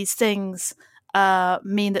all of these things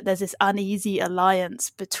mean that there's this uneasy alliance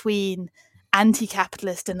between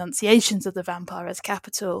anti-capitalist enunciations of the vampire as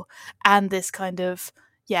capital and this kind of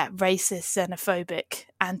racist, xenophobic,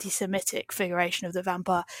 anti-Semitic figuration of the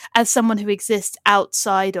vampire as someone who exists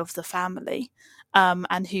outside of the family.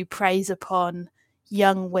 And who preys upon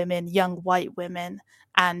young women, young white women,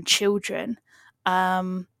 and children,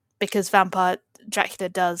 because vampire Dracula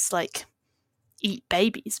does like eat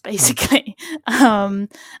babies, basically, and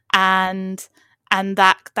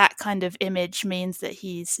that kind of image means that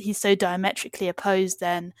he's so diametrically opposed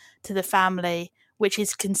then to the family, which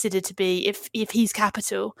is considered to be, if he's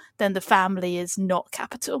capital, then the family is not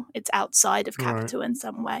capital; it's outside of capital in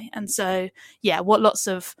some way. And so, what lots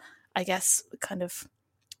of, I guess, kind of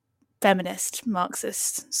feminist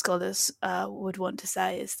Marxist scholars would want to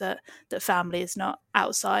say is that family is not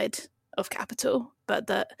outside of capital, but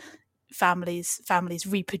that families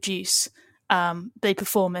reproduce. They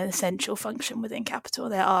perform an essential function within capital.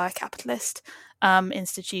 They are a capitalist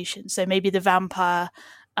institution. So maybe the vampire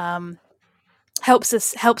helps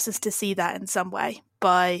us to see that in some way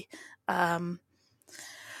by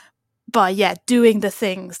doing the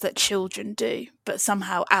things that children do, but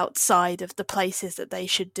somehow outside of the places that they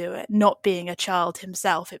should do it. Not being a child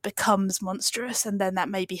himself, it becomes monstrous, and then that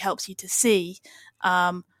maybe helps you to see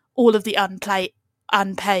all of the unpaid,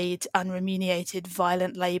 unremunerated,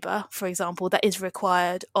 violent labour, for example, that is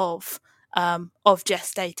required of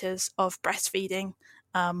gestators, of breastfeeding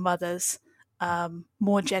mothers,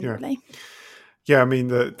 more generally. I mean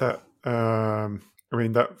that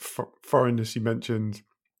foreignness you mentioned,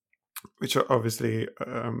 which obviously,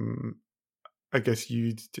 I guess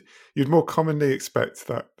you'd more commonly expect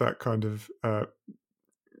that kind of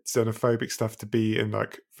xenophobic stuff to be in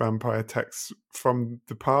like vampire texts from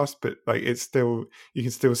the past, but like it's still, you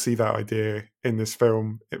can still see that idea in this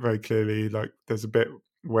film very clearly. Like there's a bit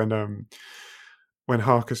when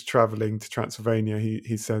Harker's traveling to Transylvania,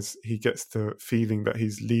 he says he gets the feeling that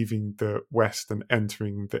he's leaving the West and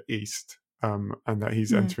entering the East, and that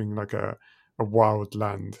he's entering like a wild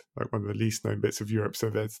land, like one of the least known bits of Europe.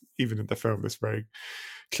 So there's, even in the film, this very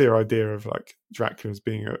clear idea of like Dracula as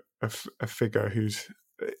being a figure who's,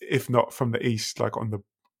 if not from the East, like on the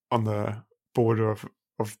border of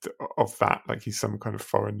that, like he's some kind of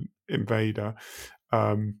foreign invader.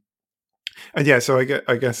 And so I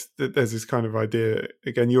guess that there's this kind of idea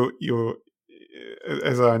again. You're,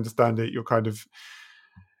 as I understand it,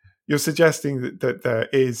 you're suggesting that there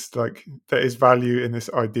is value in this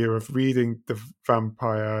idea of reading the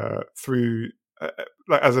vampire through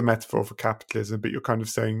like as a metaphor for capitalism, but you're kind of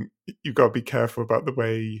saying you've got to be careful about the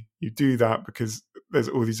way you do that, because there's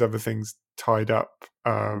all these other things tied up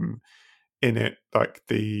in it, like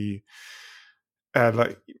the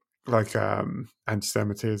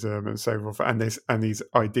anti-Semitism and so forth, and these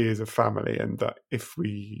ideas of family, and that if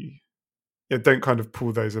we don't kind of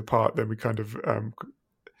pull those apart, then we kind of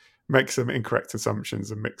make some incorrect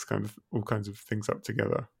assumptions and mix kind of all kinds of things up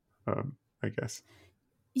together, I guess.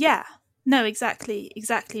 Yeah, no, exactly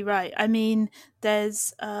right. I mean,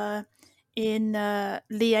 there's in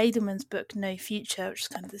Lee Edelman's book No Future, which is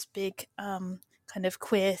kind of this big kind of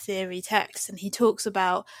queer theory text, and he talks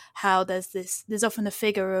about how there's often a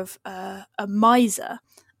figure of a miser,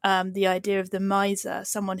 the idea of the miser,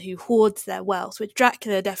 someone who hoards their wealth, which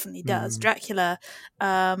Dracula definitely does. Dracula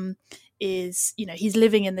is, he's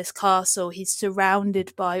living in this castle, he's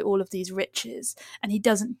surrounded by all of these riches, and he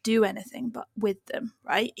doesn't do anything but with them,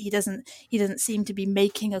 right? He doesn't seem to be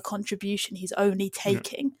making a contribution, he's only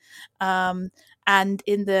taking. And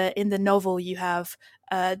in the novel you have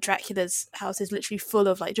Dracula's house is literally full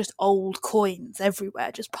of like just old coins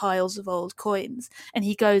everywhere, just piles of old coins, and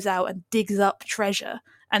he goes out and digs up treasure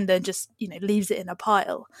and then just leaves it in a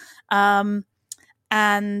pile. And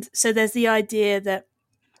so there's the idea that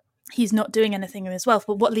he's not doing anything in his wealth.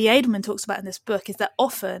 But what Lee Edelman talks about in this book is that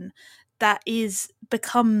often that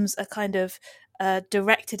becomes a kind of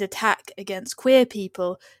directed attack against queer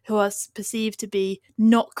people who are perceived to be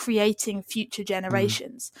not creating future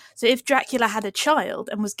generations. So if Dracula had a child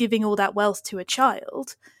and was giving all that wealth to a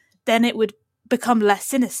child, then it would become less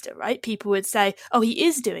sinister, right? People would say, oh, he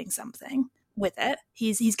is doing something with it.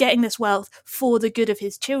 He's getting this wealth for the good of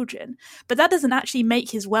his children, but that doesn't actually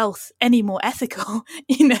make his wealth any more ethical.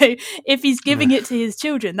 If he's giving it to his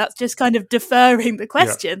children, that's just kind of deferring the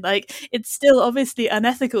question. Like, it's still obviously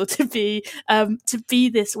unethical to be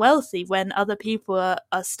this wealthy when other people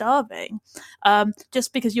are starving.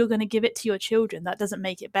 Just because you're going to give it to your children, that doesn't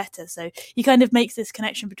make it better. So he kind of makes this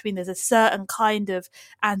connection between there's a certain kind of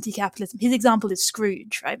anti-capitalism. His example is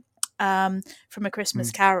Scrooge, right? From A Christmas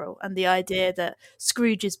Carol, and the idea that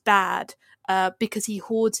Scrooge is bad because he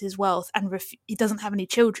hoards his wealth and he doesn't have any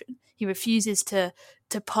children. He refuses to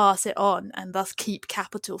pass it on and thus keep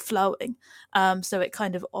capital flowing. So it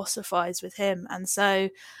kind of ossifies with him. And so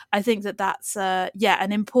I think that's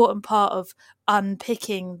an important part of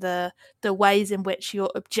unpicking the ways in which you're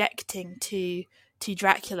objecting to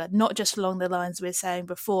Dracula, not just along the lines we were saying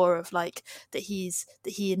before of like that he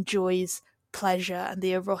enjoys pleasure and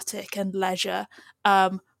the erotic and leisure,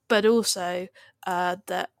 but also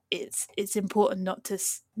that it's important not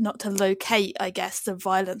to locate, I guess, the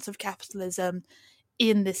violence of capitalism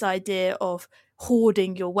in this idea of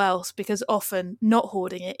hoarding your wealth, because often not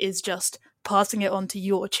hoarding it is just passing it on to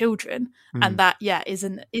your children, and that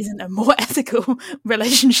isn't a more ethical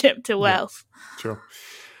relationship to wealth. Sure.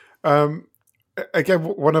 Again,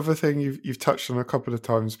 one other thing you've touched on a couple of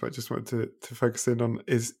times, but I just wanted to focus in on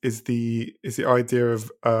is the idea of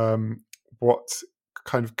what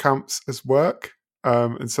kind of counts as work,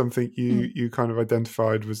 and something you kind of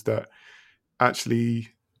identified was that actually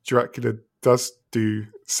Dracula does do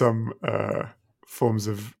some forms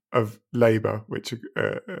of labor, which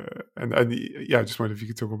and I just wondered if you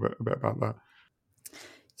could talk a bit about that.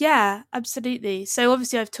 Yeah, absolutely. So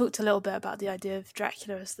obviously I've talked a little bit about the idea of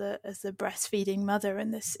Dracula as the breastfeeding mother in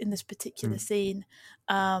this particular scene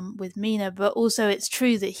with Mina, but also it's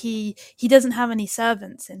true that he doesn't have any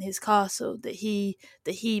servants in his castle, that he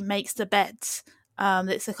makes the beds.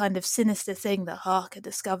 It's a kind of sinister thing that Harker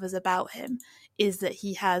discovers about him, is that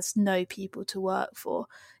he has no people to work for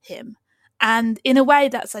him. And in a way,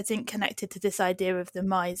 that's, I think, connected to this idea of the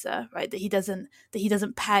miser, right? That he doesn't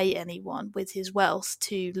pay anyone with his wealth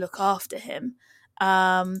to look after him.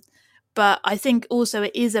 But I think also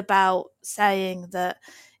it is about saying that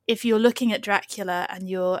if you're looking at Dracula and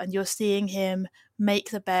you're seeing him make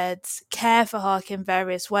the beds, care for Harker in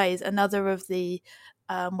various ways, another of the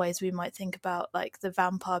ways we might think about like the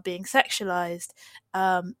vampire being sexualized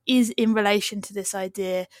is in relation to this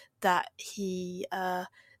idea that he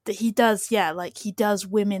does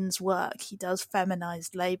women's work, he does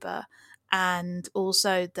feminized labor, and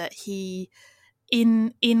also that he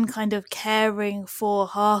in kind of caring for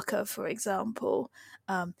Harker, for example,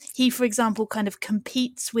 he for example kind of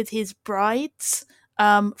competes with his brides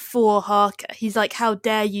for Harker. He's like, how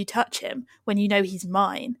dare you touch him when you know he's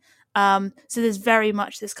mine. So there's very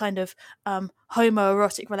much this kind of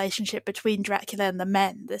homoerotic relationship between Dracula and the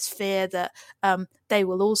men, this fear that they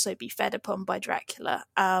will also be fed upon by Dracula,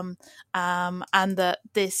 and that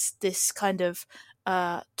this kind of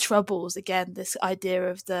troubles again this idea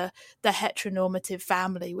of the heteronormative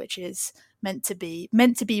family, which is meant to be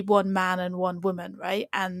one man and one woman, right?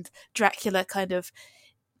 And Dracula kind of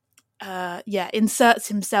inserts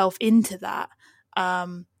himself into that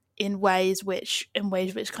in ways which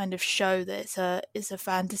kind of show that it's a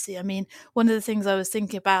fantasy. I mean, one of the things I was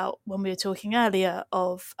thinking about when we were talking earlier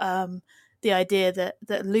of the idea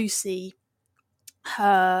that Lucy,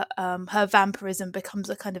 her vampirism becomes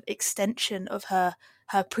a kind of extension of her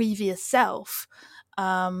previous self,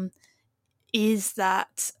 is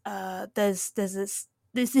that there's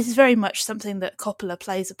this is very much something that Coppola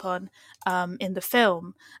plays upon in the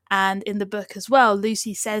film and in the book as well.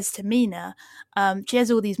 Lucy says to Mina, she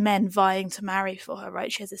has all these men vying to marry for her,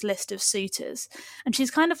 right? She has this list of suitors, and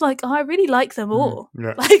she's kind of like, "Oh, I really like them all."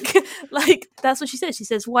 Yeah. Like that's what she says. She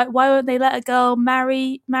says, "Why won't they let a girl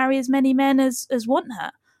marry as many men as want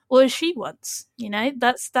her?" Or as she wants,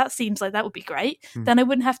 that seems like that would be great. Then I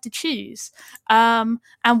wouldn't have to choose. And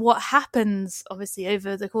what happens, obviously,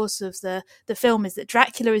 over the course of the film is that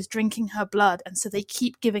Dracula is drinking her blood, and so they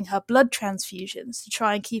keep giving her blood transfusions to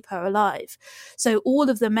try and keep her alive. So all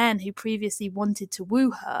of the men who previously wanted to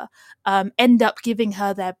woo her end up giving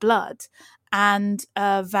her their blood. And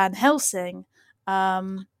Van Helsing,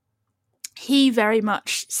 he very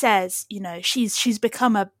much says, she's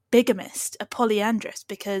become a bigamist, a polyandrist,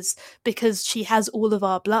 because she has all of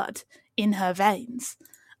our blood in her veins.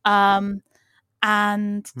 So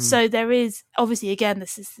there is obviously, again,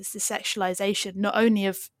 this is the sexualization not only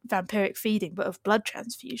of vampiric feeding but of blood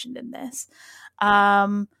transfusion in this.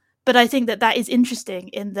 But I think that is interesting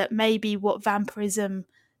in that maybe what vampirism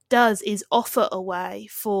does is offer a way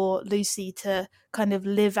for Lucy to kind of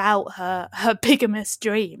live out her bigamist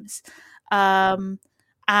dreams. And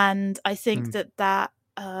I think that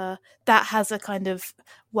has a kind of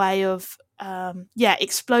way of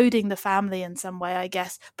exploding the family in some way, I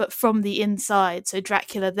guess, but from the inside. So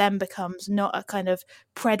Dracula then becomes not a kind of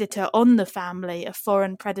predator on the family, a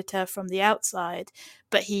foreign predator from the outside,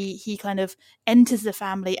 but he kind of enters the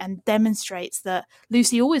family and demonstrates that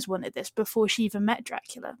Lucy always wanted this before she even met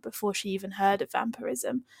Dracula, before she even heard of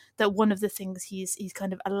vampirism, that one of the things he's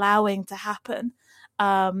kind of allowing to happen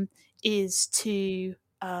is to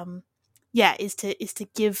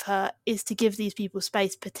give these people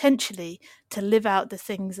space potentially to live out the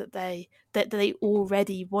things that they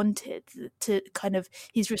already wanted. To kind of,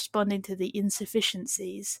 he's responding to the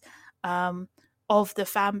insufficiencies of the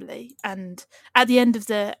family. And at the end of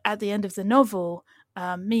the novel,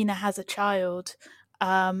 Mina has a child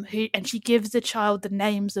and she gives the child the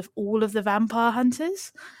names of all of the vampire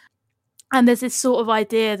hunters. And there's this sort of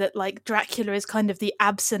idea that like Dracula is kind of the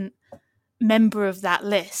absent member of that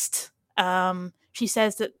list. She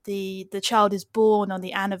says that the child is born on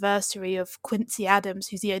the anniversary of Quincy Adams,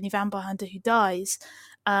 who's the only vampire hunter who dies.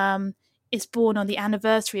 Is born on the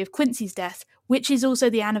anniversary of Quincy's death, which is also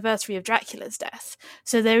the anniversary of Dracula's death.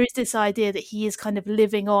 So there is this idea that he is kind of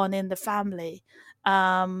living on in the family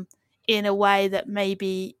in a way that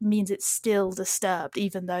maybe means it's still disturbed,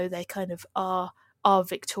 even though they kind of are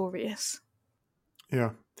victorious.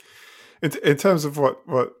 Yeah. In terms of what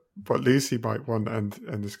Lucy might want and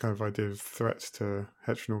this kind of idea of threats to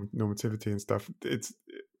heteronormativity and stuff, it's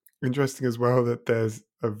interesting as well that there's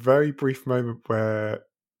a very brief moment where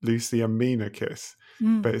Lucy and Mina kiss,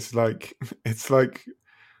 but it's not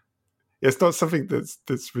something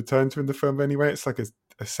that's returned to in the film anyway. It's like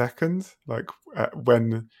a second, like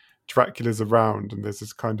when Dracula's around, and there's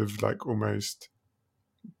this kind of like almost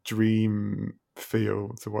dream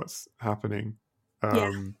feel to what's happening.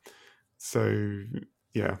 So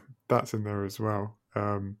yeah, that's in there as well.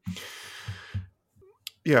 I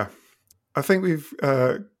think we've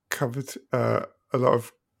covered a lot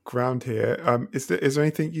of ground here. Is there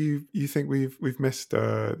anything you think we've missed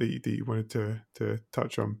that you wanted to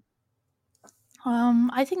touch on?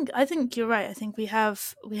 I think you're right. I think we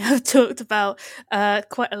have talked about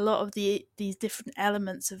quite a lot of these different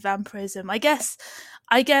elements of vampirism. I guess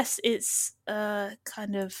it's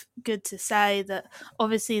kind of good to say that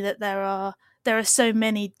obviously that there are so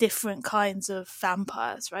many different kinds of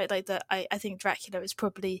vampires, right? Like that, I think Dracula is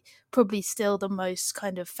probably still the most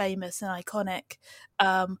kind of famous and iconic.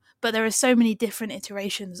 But there are so many different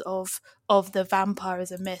iterations of the vampire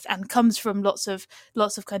as a myth, and comes from lots of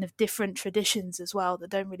kind of different traditions as well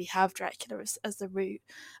that don't really have Dracula as the root.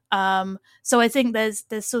 So I think there's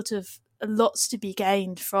sort of lots to be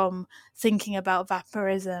gained from thinking about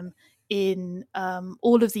vampirism in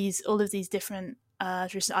all of these different. I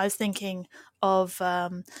was thinking of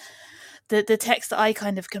the text that I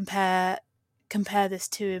kind of compare this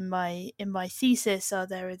to in my thesis.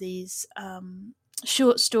 There are these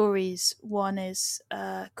short stories. One is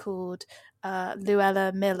called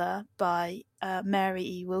Luella Miller by Mary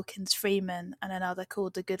E. Wilkins Freeman, and another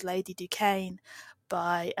called The Good Lady Duquesne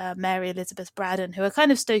by Mary Elizabeth Braddon, who are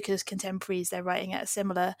kind of Stoker's contemporaries. They're writing at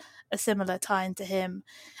a similar time to him.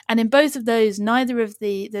 And in both of those,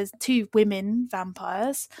 there's two women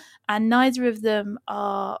vampires, and neither of them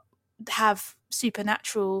have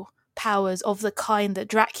supernatural powers of the kind that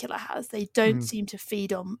Dracula has. They don't seem to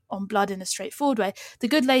feed on blood in a straightforward way. The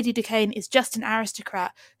Good Lady Duquesne is just an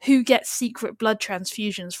aristocrat who gets secret blood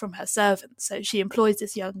transfusions from her servants. So she employs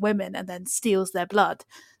this young women and then steals their blood,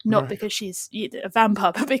 not because she's a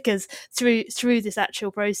vampire, but because through this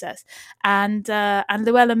actual process. And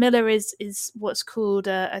Luella Miller is what's called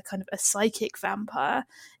a kind of a psychic vampire,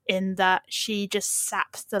 in that she just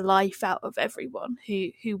saps the life out of everyone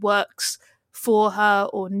who works for her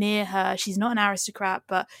or near her. She's not an aristocrat,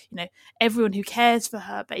 but everyone who cares for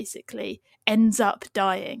her basically ends up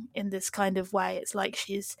dying in this kind of way. It's like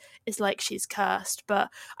she's cursed. But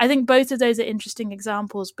I think both of those are interesting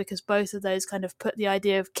examples, because both of those kind of put the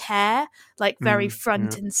idea of care like very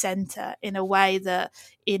front and center, in a way that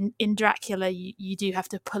in Dracula you do have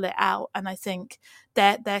to pull it out. And I think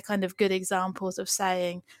they're kind of good examples of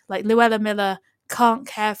saying, like, Luella Miller can't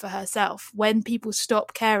care for herself. When people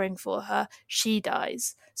stop caring for her, she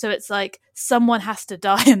dies. So it's like someone has to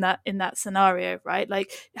die in that scenario, right?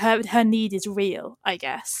 Like her need is real, I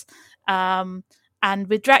guess. And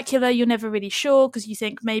with Dracula, you're never really sure, because you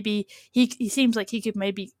think maybe he seems like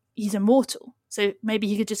he's immortal. So maybe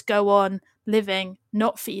he could just go on living,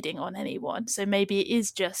 not feeding on anyone. So maybe it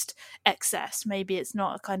is just excess. Maybe it's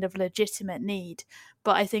not a kind of legitimate need.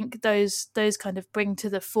 But I think those kind of bring to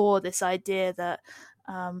the fore this idea that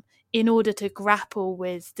in order to grapple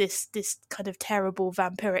with this kind of terrible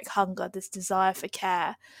vampiric hunger, this desire for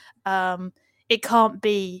care, it can't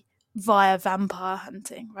be via vampire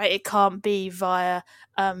hunting, right? It can't be via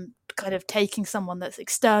kind of taking someone that's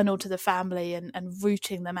external to the family and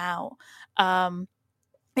rooting them out.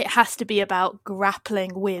 It has to be about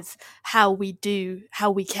grappling with how we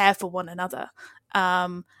care for one another,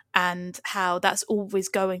 and how that's always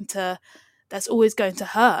going to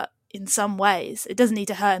hurt in some ways. It doesn't need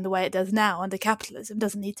to hurt in the way it does now under capitalism. It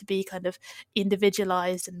doesn't need to be kind of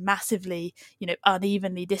individualized and massively,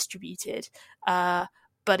 unevenly distributed.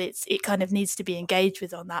 But it kind of needs to be engaged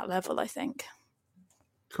with on that level, I think.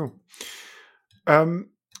 Cool.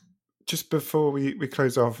 Just before we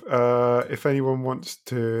close off, if anyone wants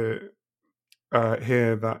to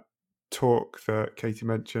hear that talk that Katie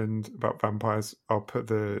mentioned about vampires, I'll put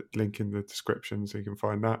the link in the description so you can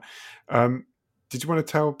find that. Did you want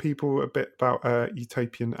to tell people a bit about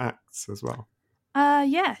Utopian Acts as well?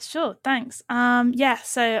 Yeah, sure. Thanks.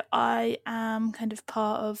 So I am kind of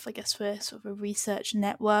part of, I guess we're sort of a research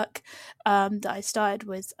network that I started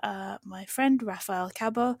with my friend Raphael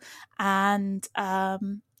Cabo, and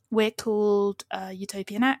we're called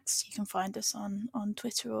Utopian Acts. You can find us on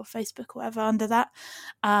Twitter or Facebook or whatever under that.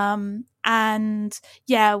 And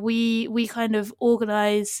yeah, we kind of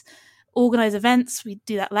organize events. We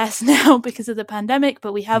do that less now because of the pandemic,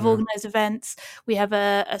 but we have organized events. We have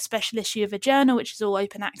a special issue of a journal, which is all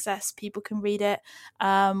open access. People can read it.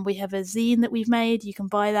 We have a zine that we've made. You can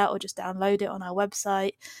buy that or just download it on our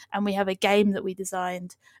website. And we have a game that we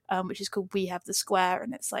designed, which is called We Have the Square.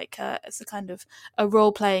 And it's like it's a kind of a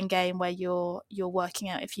role-playing game where you're working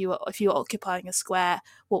out if you're occupying a square,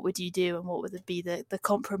 what would you do, and what would be the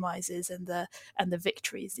compromises and the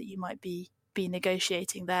victories that you might be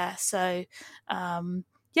negotiating there. So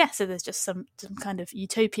so there's just some kind of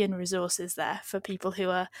utopian resources there for people who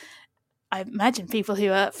are, I imagine people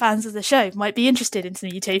who are fans of the show might be interested in some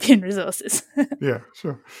utopian resources. Yeah,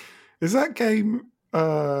 sure. Is that game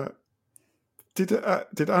did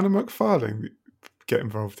Anna McFarlane get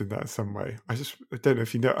involved in that in some way? I don't know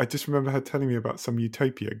if you know. I just remember her telling me about some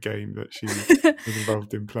Utopia game that she was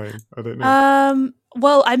involved in playing. I don't know.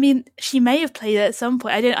 Well, I mean, she may have played it at some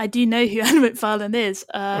point. I do know who Anna McFarlane is.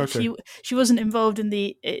 Okay. She wasn't involved in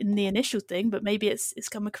the initial thing, but maybe it's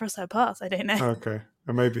come across her path. I don't know. Okay,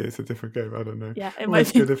 and maybe it's a different game. I don't know. Yeah, it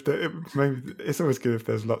might be. It's always good if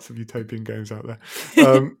there's lots of utopian games out there.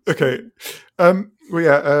 Okay.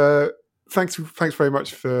 Thanks very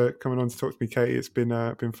much for coming on to talk to me, Katie. It's been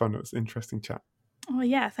fun. It was an interesting chat. Oh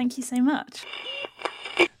yeah, thank you so much.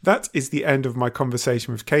 That is the end of my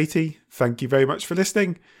conversation with Katie. Thank you very much for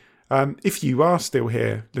listening. If you are still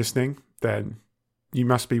here listening, then you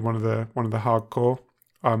must be one of the hardcore.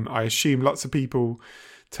 I assume lots of people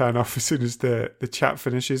turn off as soon as the chat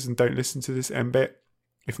finishes and don't listen to this end bit,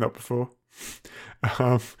 if not before.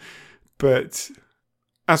 But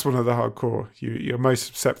as one of the hardcore, you're most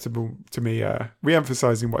susceptible to me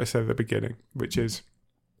re-emphasising what I said at the beginning, which is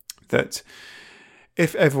that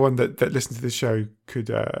if everyone that listens to the show could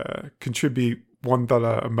contribute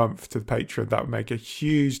 $1 a month to the Patreon, that would make a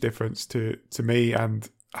huge difference to me and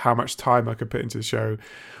how much time I could put into the show,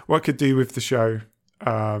 what I could do with the show.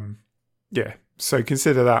 So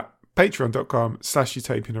consider that.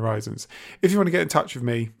 Patreon.com/Utopian Horizons. If you want to get in touch with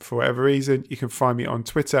me for whatever reason, you can find me on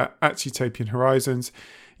Twitter @Utopian Horizons.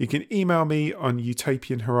 You can email me on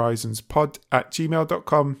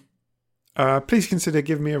utopianhorizonspod@gmail.com. Please consider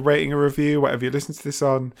giving me a rating or review, whatever you listen to this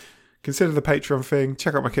on. Consider the Patreon thing.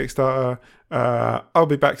 Check out my Kickstarter. I'll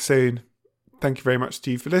be back soon. Thank you very much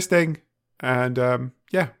to you for listening. And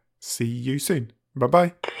see you soon.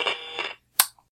 Bye-bye.